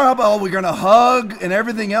Klobuchar? How about we're going to hug and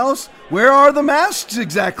everything else? Where are the masks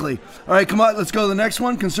exactly? All right, come on, let's go to the next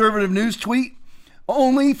one. Conservative News tweet.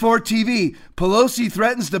 Only for TV. Pelosi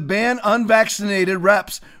threatens to ban unvaccinated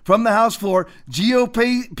reps from the House floor.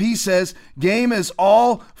 GOP says game is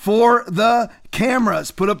all for the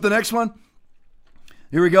cameras. Put up the next one.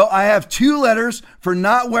 Here we go. I have 2 letters for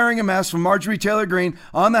not wearing a mask from Marjorie Taylor Greene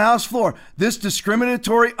on the House floor. This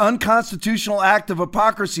discriminatory, unconstitutional act of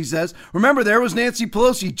hypocrisy says, remember, there was Nancy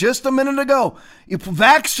Pelosi just a minute ago. If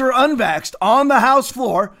vaxxed or unvaxxed on the House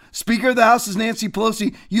floor, Speaker of the House is Nancy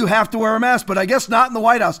Pelosi, you have to wear a mask, but I guess not in the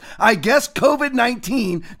White House. I guess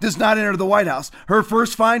COVID-19 does not enter the White House. Her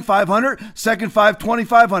first fine, $500, second fine,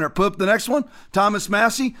 $2,500. Put up the next one. Thomas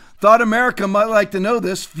Massey, thought America might like to know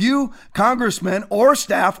this. Few congressmen or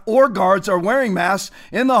staff or guards are wearing masks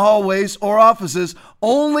in the hallways or offices,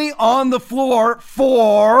 only on the floor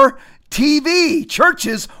for TV.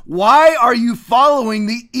 Churches, why are you following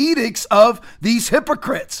the edicts of these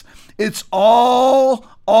hypocrites? It's all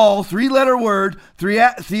all, three-letter word,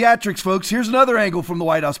 theatrics, folks. Here's another angle from the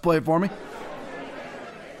White House. Play it for me.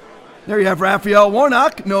 There you have Raphael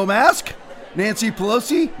Warnock, no mask. Nancy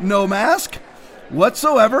Pelosi, no mask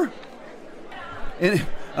whatsoever. And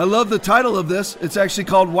I love the title of this. It's actually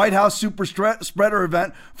called White House Super Spreader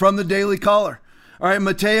Event from the Daily Caller. All right,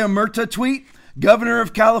 Matea Murta tweet. Governor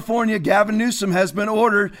of California, Gavin Newsom, has been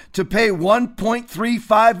ordered to pay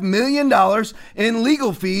 $1.35 million in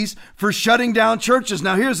legal fees for shutting down churches.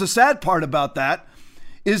 Now, here's the sad part about that.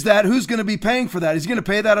 Is that who's going to be paying for that? He's going to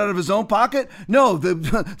pay that out of his own pocket? No,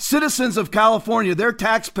 the citizens of California, their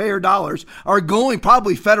taxpayer dollars are going,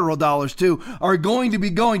 probably federal dollars too, are going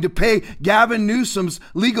to pay Gavin Newsom's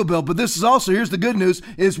legal bill. But this is also, here's the good news,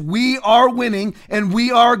 is we are winning and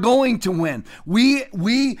we are going to win. We,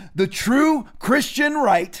 the true Christian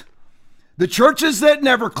right, the churches that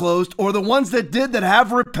never closed or the ones that did, that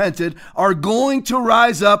have repented, are going to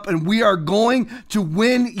rise up, and we are going to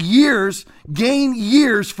win years, gain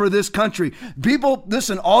years for this country. People,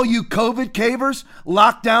 listen, all you COVID cavers,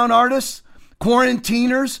 lockdown artists,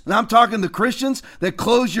 quarantiners, and I'm talking the Christians that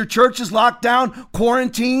closed your churches, locked down,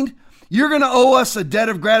 quarantined, you're going to owe us a debt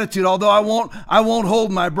of gratitude, although I won't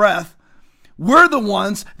hold my breath. We're the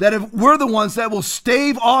ones that will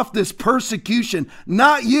stave off this persecution,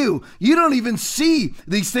 not you. You don't even see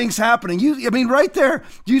these things happening. Right there,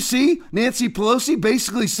 do you see Nancy Pelosi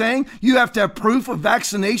basically saying you have to have proof of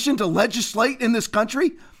vaccination to legislate in this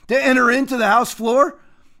country, to enter into the House floor?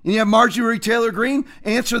 And you have Marjorie Taylor Greene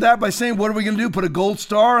answer that by saying, what are we going to do, put a gold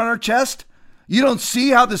star on our chest? You don't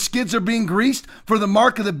see how the skids are being greased for the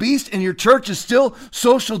mark of the beast, and your church is still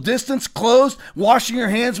social distance, closed, washing your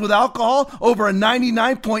hands with alcohol over a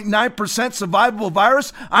 99.9% survivable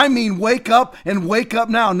virus? I mean, wake up and wake up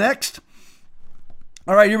now. Next.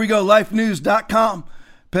 All right, here we go. LifeNews.com.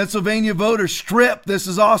 Pennsylvania voters strip. This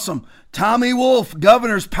is awesome. Tommy Wolf,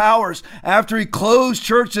 governor's powers after he closed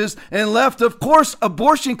churches and left, of course,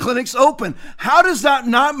 abortion clinics open. How does that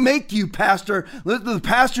not make you, pastor, the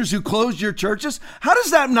pastors who closed your churches, how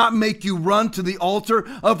does that not make you run to the altar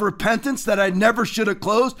of repentance that I never should have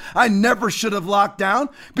closed, I never should have locked down?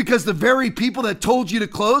 Because the very people that told you to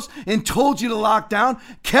close and told you to lock down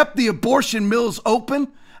kept the abortion mills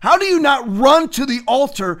open? How do you not run to the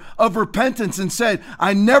altar of repentance and say,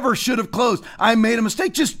 I never should have closed, I made a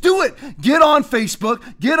mistake? Just do it. Get on Facebook,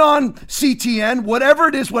 get on CTN, whatever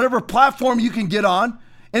it is, whatever platform you can get on,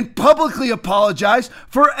 and publicly apologize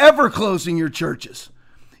for ever closing your churches.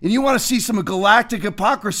 And you want to see some galactic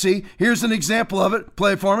hypocrisy? Here's an example of it.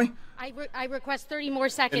 Play it for me. I request 30 more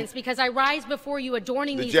seconds because I rise before you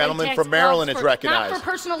adorning the these gentleman from Maryland is recognized. Not for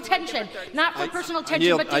personal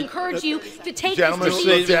tension, but to encourage you to take gentleman, this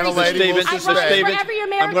seriously. I rise for every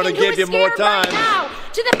American I'm going to give you more time. Right now,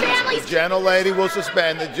 to the families. The gentlelady will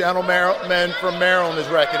suspend. The gentleman from Maryland is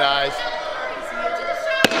recognized.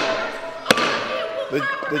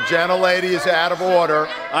 The gentlelady is out of order.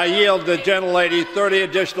 I yield the gentlelady 30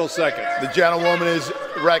 additional seconds. The gentlewoman is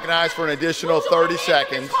recognized for an additional 30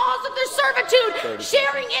 seconds. Cause of their servitude,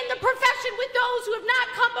 sharing in the profession with those who have not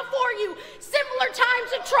come before you. Similar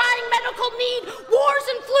times of trying medical need, wars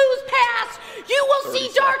and flus past. You will see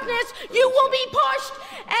darkness, you will be pushed,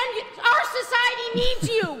 and our society needs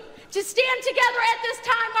you. To stand together at this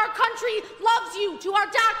time, our country loves you. To our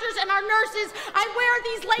doctors and our nurses, I wear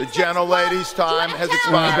these latex The gentlelady's time has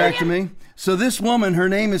expired. Back to me. So this woman, her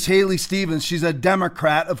name is Haley Stevens. She's a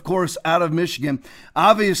Democrat, of course, out of Michigan.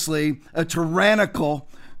 Obviously, a tyrannical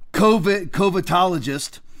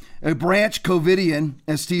COVIDologist, a branch COVIDian,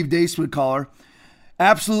 as Steve Deace would call her.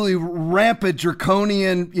 Absolutely rampant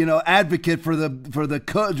draconian, advocate for the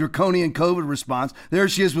draconian COVID response. There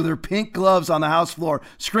she is with her pink gloves on the House floor,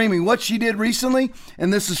 screaming. What she did recently,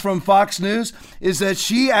 and this is from Fox News, is that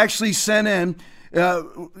she actually sent in a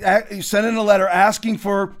letter asking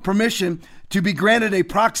for permission to be granted a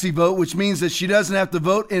proxy vote, which means that she doesn't have to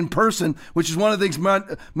vote in person, which is one of the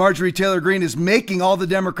things Marjorie Taylor Greene is making all the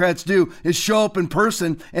Democrats do, is show up in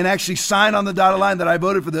person and actually sign on the dotted line that I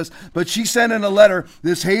voted for this. But she sent in a letter,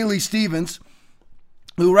 this Haley Stevens,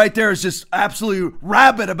 who right there is just absolutely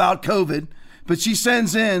rabid about COVID, but she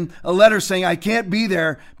sends in a letter saying, I can't be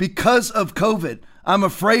there because of COVID. I'm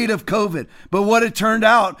afraid of COVID. But what it turned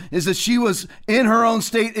out is that she was in her own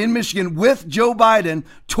state in Michigan with Joe Biden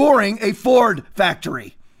touring a Ford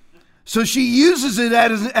factory. So she uses it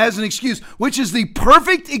as an excuse, which is the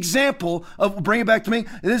perfect example of, bring it back to me,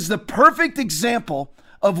 this is the perfect example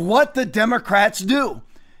of what the Democrats do.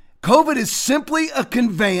 COVID is simply a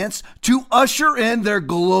conveyance to usher in their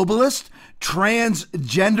globalist,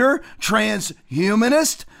 transgender,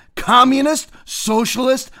 transhumanist, communist,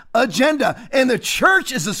 socialist agenda. And the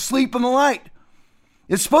church is asleep in the light.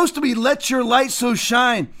 It's supposed to be, let your light so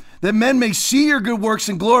shine that men may see your good works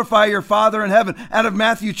and glorify your Father in heaven, out of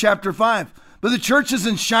Matthew chapter 5. But the church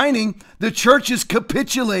isn't shining. The church is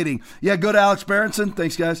capitulating. Yeah, go to Alex Berenson.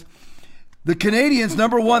 Thanks, guys. The Canadians,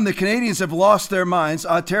 number one, the Canadians have lost their minds.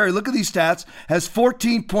 Ontario, look at these stats, has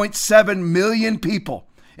 14.7 million people.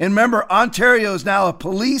 And remember, Ontario is now a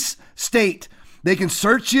police state. They can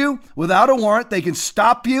search you without a warrant. They can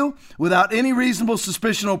stop you without any reasonable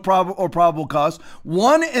suspicion or probable cause.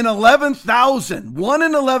 1 in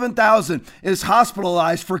 11,000 is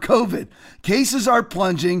hospitalized for COVID. Cases are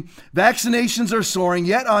plunging. Vaccinations are soaring.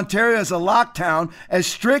 Yet Ontario has a lockdown as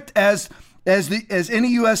strict as any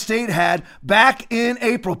U.S. state had back in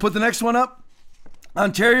April. Put the next one up.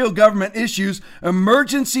 Ontario government issues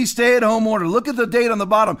emergency stay-at-home order. Look at the date on the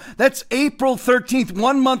bottom. That's April 13th,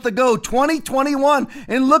 1 month ago, 2021.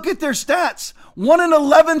 And look at their stats. 1 in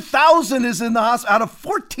 11,000 is in the hospital out of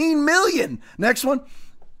 14 million. Next one.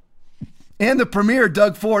 And the premier,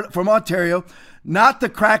 Doug Ford from Ontario, not the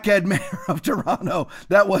crackhead mayor of Toronto.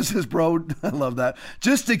 That was his bro. I love that.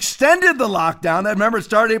 Just extended the lockdown. Remember, it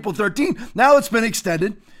started April 13th. Now it's been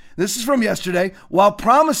extended. This is from yesterday. While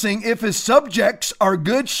promising if his subjects are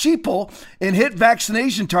good sheeple and hit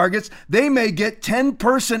vaccination targets, they may get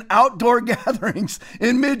 10-person outdoor gatherings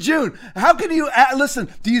in mid-June. How can you, listen,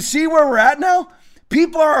 do you see where we're at now?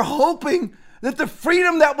 People are hoping that the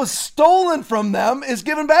freedom that was stolen from them is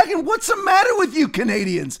given back. And what's the matter with you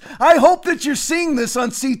Canadians? I hope that you're seeing this on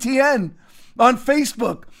CTN, on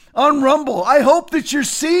Facebook, on Rumble. I hope that you're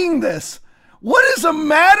seeing this. What is the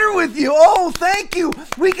matter with you? Oh, thank you.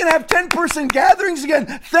 We can have 10-person gatherings again.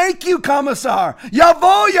 Thank you, Commissar.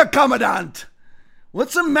 Jawohl, Commandant.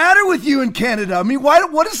 What's the matter with you in Canada? I mean,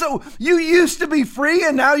 what is so? You used to be free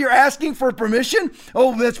and now you're asking for permission?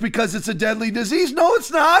 Oh, that's because it's a deadly disease. No,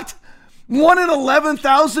 it's not. 1 in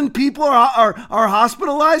 11,000 people are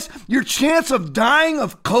hospitalized. Your chance of dying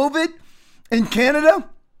of COVID in Canada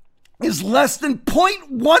is less than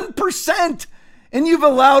 0.1%. And you've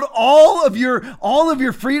allowed all of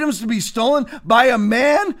your freedoms to be stolen by a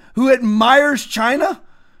man who admires China?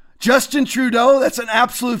 Justin Trudeau, that's an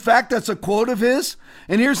absolute fact. That's a quote of his.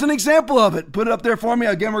 And here's an example of it. Put it up there for me.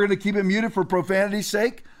 Again, we're going to keep it muted for profanity's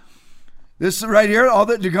sake. This right here, all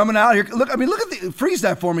that you're coming out here. Look, freeze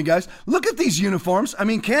that for me, guys. Look at these uniforms. I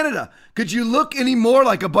mean, Canada, could you look any more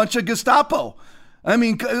like a bunch of Gestapo? I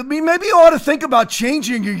mean, maybe you ought to think about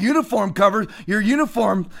changing your uniform covers, your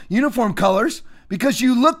uniform colors. Because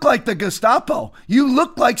you look like the Gestapo. You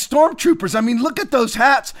look like stormtroopers. I mean, look at those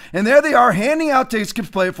hats. And there they are handing out tickets.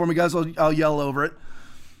 Play it for me, guys. I'll yell over it.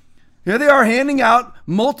 Here they are handing out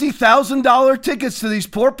multi-$1,000 tickets to these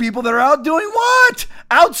poor people that are out doing what?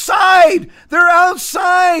 Outside. They're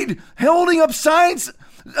outside holding up signs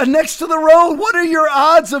next to the road. What are your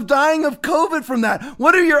odds of dying of COVID from that?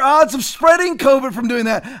 What are your odds of spreading COVID from doing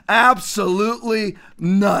that? Absolutely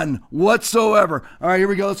none whatsoever. All right, here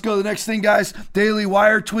we go. Let's go to the next thing, guys. Daily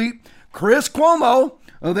Wire tweet. Chris Cuomo,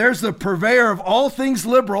 there's the purveyor of all things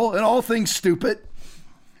liberal and all things stupid.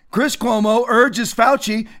 Chris Cuomo urges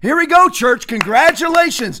Fauci, here we go, church,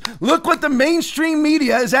 congratulations. Look what the mainstream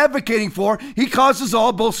media is advocating for. He causes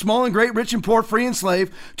all, both small and great, rich and poor, free and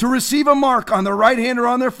slave, to receive a mark on their right hand or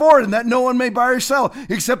on their forehead, and that no one may buy or sell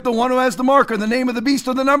except the one who has the mark or the name of the beast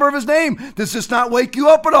or the number of his name. Does this not wake you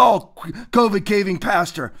up at all, COVID caving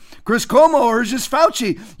pastor? Chris Cuomo urges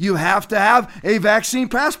Fauci, you have to have a vaccine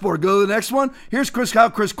passport. Go to the next one. Here's how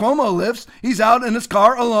Chris Cuomo lives. He's out in his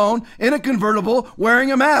car alone in a convertible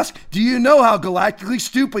wearing a mask. Do you know how galactically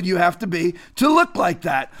stupid you have to be to look like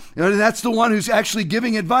that? And that's the one who's actually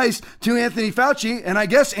giving advice to Anthony Fauci. And I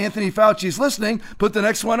guess Anthony Fauci is listening. Put the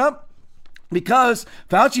next one up. Because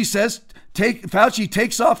Fauci says, Fauci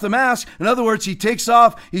takes off the mask. In other words,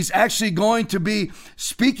 he's actually going to be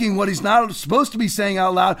speaking what he's not supposed to be saying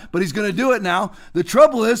out loud, but he's going to do it now. The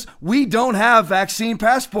trouble is, we don't have vaccine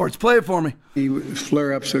passports. Play it for me.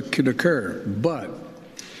 Flare-ups could occur, but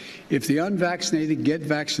if the unvaccinated get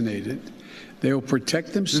vaccinated, they will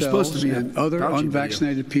protect themselves and other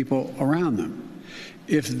unvaccinated people around them.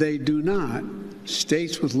 If they do not,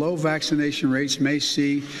 states with low vaccination rates may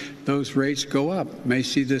see those rates go up, may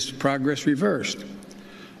see this progress reversed.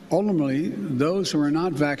 Ultimately, those who are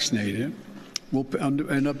not vaccinated will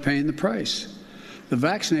end up paying the price. The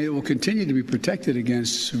vaccinated will continue to be protected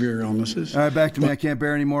against severe illnesses. All right, back to me. I can't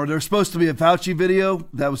bear anymore. There's supposed to be a Fauci video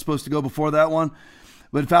that was supposed to go before that one.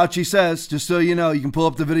 But Fauci says, just so you know, you can pull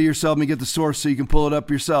up the video yourself and get the source so you can pull it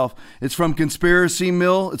up yourself. It's from Conspiracy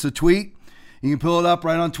Mill. It's a tweet. You can pull it up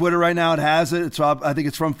right on Twitter right now. It has it. I think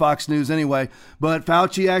it's from Fox News anyway. But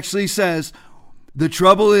Fauci actually says, the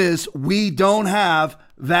trouble is we don't have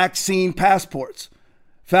vaccine passports.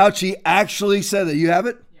 Fauci actually said that. You have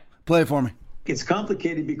it? Yeah. Play it for me. It's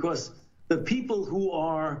complicated because the people who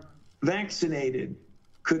are vaccinated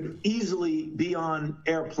could easily be on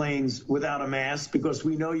airplanes without a mask because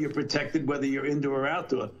we know you're protected whether you're indoor or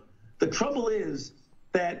outdoor. The trouble is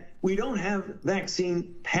that we don't have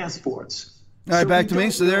vaccine passports. All right, back to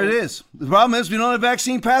me. So there it is. The problem is we don't have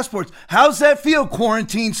vaccine passports. How's that feel,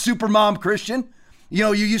 quarantine supermom Christian? You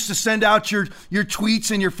know, you used to send out your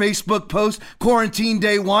tweets and your Facebook posts, quarantine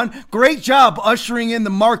day 1. Great job ushering in the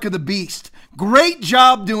mark of the beast. Great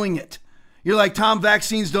job doing it. You're like, Tom,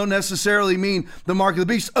 vaccines don't necessarily mean the mark of the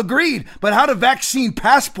beast. Agreed. But how do vaccine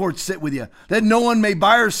passports sit with you? That no one may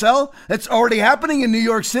buy or sell? That's already happening in New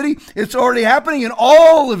York City. It's already happening in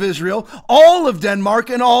all of Israel, all of Denmark,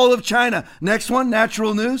 and all of China. Next one,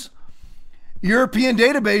 natural news. European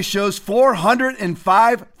database shows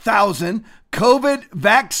 405,000 COVID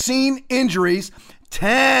vaccine injuries,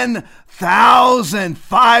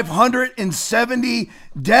 10,570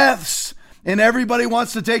 deaths. And everybody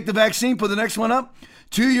wants to take the vaccine. Put the next one up.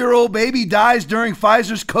 2-year-old baby dies during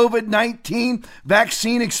Pfizer's COVID-19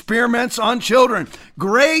 vaccine experiments on children.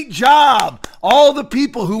 Great job. All the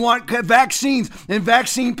people who want vaccines and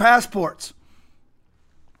vaccine passports.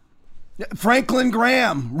 Franklin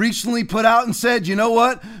Graham recently put out and said, you know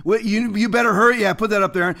what? You better hurry. Yeah, put that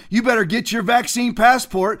up there. You better get your vaccine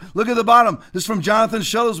passport. Look at the bottom. This is from Jonathan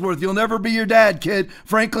Shuttlesworth. You'll never be your dad, kid.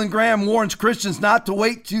 Franklin Graham warns Christians not to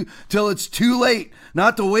wait till it's too late.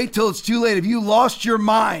 Not to wait till it's too late. If you lost your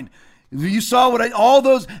mind, you saw all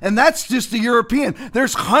those, and that's just the European.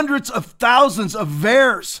 There's hundreds of thousands of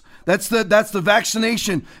VAERS. That's the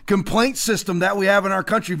vaccination complaint system that we have in our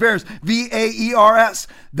country. VAERS, VAERS.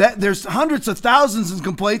 There's hundreds of thousands of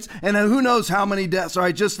complaints, and who knows how many deaths. All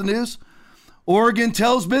right, just the news. Oregon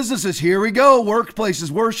tells businesses, here we go,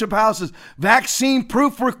 workplaces, worship houses, vaccine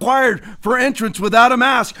proof required for entrance without a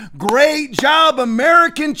mask. Great job,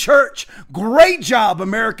 American church. Great job,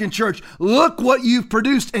 American church. Look what you've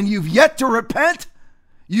produced, and you've yet to repent.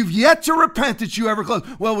 You've yet to repent that you ever closed.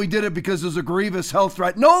 Well, we did it because it was a grievous health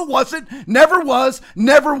threat. No, it wasn't. Never was.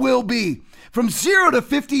 Never will be. From 0 to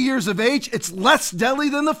 50 years of age, it's less deadly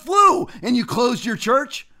than the flu. And you closed your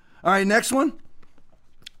church. All right, next one.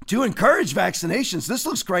 To encourage vaccinations. This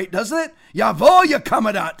looks great, doesn't it? Jawohl,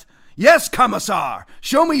 Commandant. Yes, Commissar.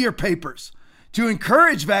 Show me your papers. To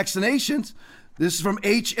encourage vaccinations. This is from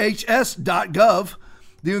hhs.gov.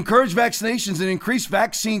 To encourage vaccinations and increase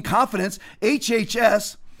vaccine confidence,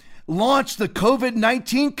 HHS launched the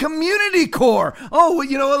COVID-19 Community Corps. Oh, well,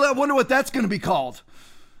 you know, I wonder what that's going to be called.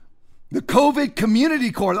 The COVID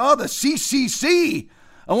Community Corps. Oh, the CCC.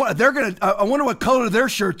 I wonder what color their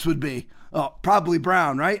shirts would be. Oh, probably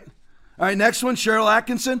brown, right? All right, next one, Cheryl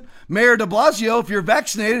Atkinson. Mayor de Blasio, if you're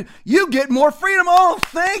vaccinated, you get more freedom. Oh,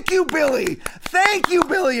 thank you, Billy. Thank you,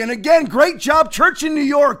 Billy. And again, great job, church in New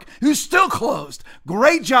York, who's still closed.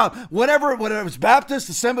 Great job. Whatever it's Baptist,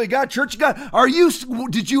 Assembly of God, Church of God.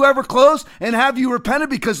 Did you ever close? And have you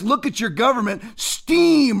repented? Because look at your government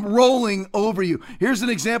steam rolling over you. Here's an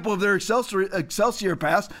example of their Excelsior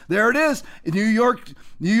Pass. There it is. New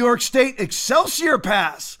York State Excelsior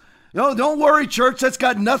Pass. No, don't worry, church. That's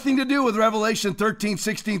got nothing to do with Revelation 13,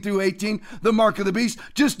 16 through 18, the mark of the beast.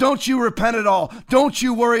 Just don't you repent at all. Don't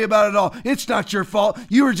you worry about it all. It's not your fault.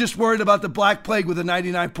 You were just worried about the Black Plague with a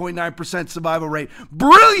 99.9% survival rate.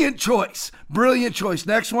 Brilliant choice. Brilliant choice.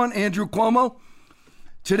 Next one, Andrew Cuomo.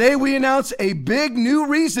 Today we announce a big new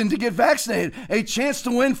reason to get vaccinated. A chance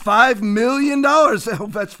to win $5 million. Oh,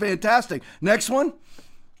 that's fantastic. Next one.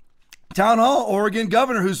 Town Hall, Oregon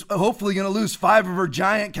governor, who's hopefully going to lose 5 of her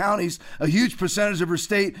giant counties, a huge percentage of her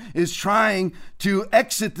state, is trying to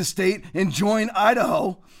exit the state and join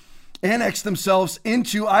Idaho, annex themselves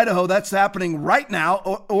into Idaho. That's happening right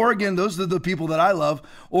now. Oregon, those are the people that I love.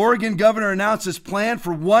 Oregon governor announces plan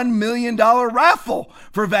for $1 million raffle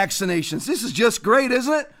for vaccinations. This is just great,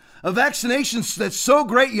 isn't it? A vaccination that's so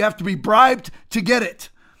great you have to be bribed to get it.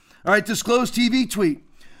 All right, disclosed TV tweet.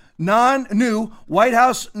 Non-new, White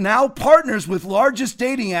House now partners with largest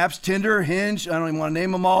dating apps, Tinder, Hinge, I don't even want to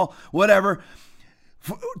name them all, whatever,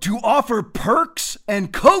 to offer perks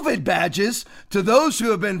and COVID badges to those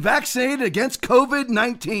who have been vaccinated against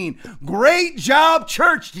COVID-19. Great job,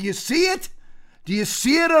 church. Do you see it? Do you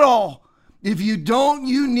see it at all? If you don't,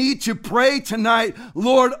 you need to pray tonight.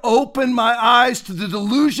 Lord, open my eyes to the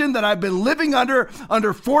delusion that I've been living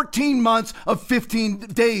under 14 months of 15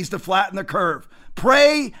 days to flatten the curve.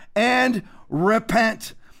 Pray and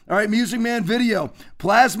repent. All right, Music Man video.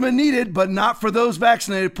 Plasma needed, but not for those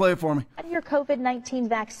vaccinated. Play it for me. Your COVID-19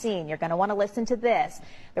 vaccine, you're going to want to listen to this.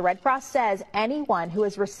 The Red Cross says anyone who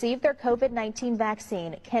has received their COVID-19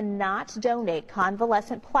 vaccine cannot donate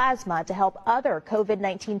convalescent plasma to help other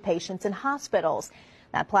COVID-19 patients in hospitals.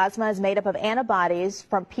 That plasma is made up of antibodies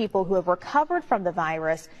from people who have recovered from the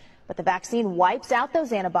virus, but the vaccine wipes out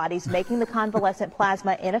those antibodies, making the convalescent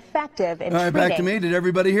plasma ineffective in All right, treating. back to me. Did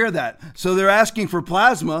everybody hear that? So they're asking for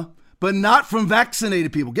plasma, but not from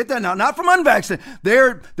vaccinated people. Get that now? Not from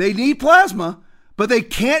unvaccinated. They need plasma, but they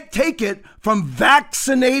can't take it from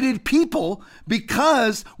vaccinated people,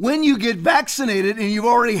 because when you get vaccinated and you've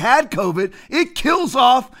already had COVID, it kills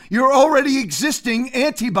off your already existing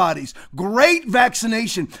antibodies. Great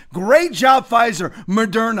vaccination. Great job, Pfizer,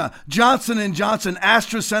 Moderna, Johnson & Johnson,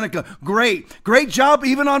 AstraZeneca. Great job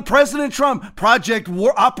even on President Trump.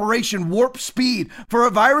 Operation Warp Speed for a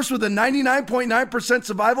virus with a 99.9%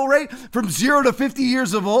 survival rate from 0 to 50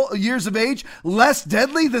 years of age, less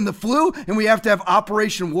deadly than the flu, and we have to have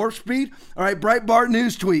Operation Warp Speed. All right, Breitbart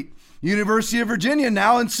News tweet. University of Virginia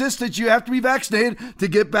now insists that you have to be vaccinated to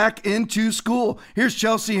get back into school. Here's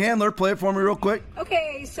Chelsea Handler. Play it for me real quick.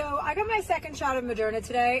 Okay, so I got my second shot of Moderna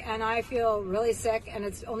today, and I feel really sick, and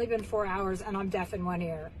it's only been 4 hours, and I'm deaf in one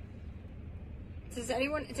ear. Did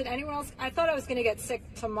anyone else? I thought I was going to get sick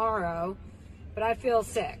tomorrow, but I feel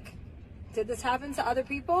sick. Did this happen to other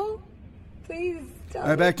people? Please tell me.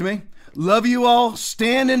 All right, back to me. Love you all.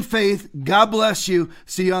 Stand in faith. God bless you.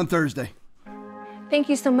 See you on Thursday. Thank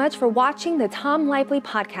you so much for watching the Tom Lively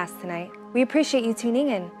podcast tonight. We appreciate you tuning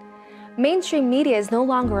in. Mainstream media is no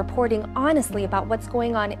longer reporting honestly about what's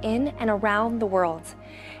going on in and around the world.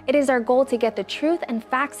 It is our goal to get the truth and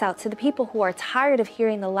facts out to the people who are tired of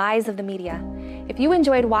hearing the lies of the media. If you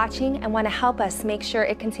enjoyed watching and want to help us make sure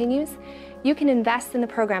it continues, you can invest in the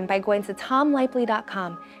program by going to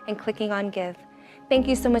tomlively.com and clicking on Give. Thank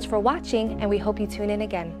you so much for watching, and we hope you tune in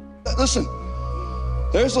again. Listen,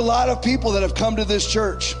 there's a lot of people that have come to this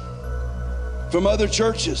church from other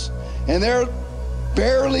churches, and they're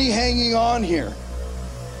barely hanging on here.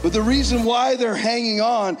 But the reason why they're hanging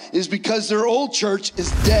on is because their old church is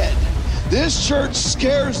dead. This church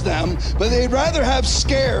scares them, but they'd rather have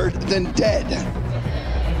scared than dead.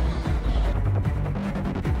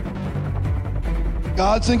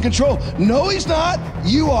 God's in control. No, he's not.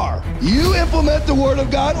 You are. You implement the word of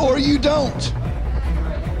God or you don't.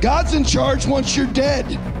 God's in charge once you're dead.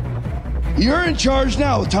 You're in charge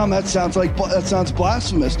now. Tom, that sounds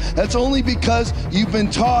blasphemous. That's only because you've been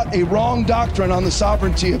taught a wrong doctrine on the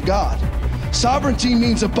sovereignty of God. Sovereignty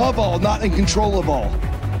means above all, not in control of all.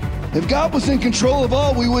 If God was in control of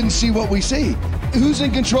all, we wouldn't see what we see. Who's in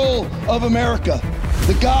control of America?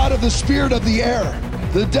 The God of the spirit of the air,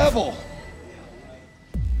 the devil.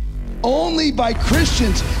 Only by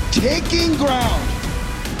Christians taking ground,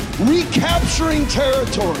 recapturing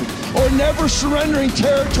territory, or never surrendering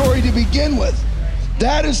territory to begin with.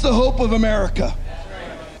 That is the hope of America.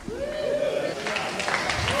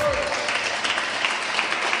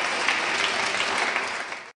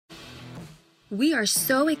 We are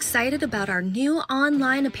so excited about our new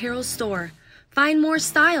online apparel store. Find more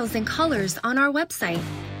styles and colors on our website.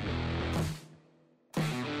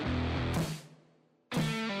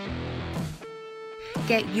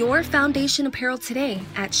 Get your foundation apparel today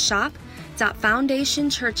at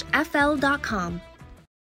shop.foundationchurchfl.com.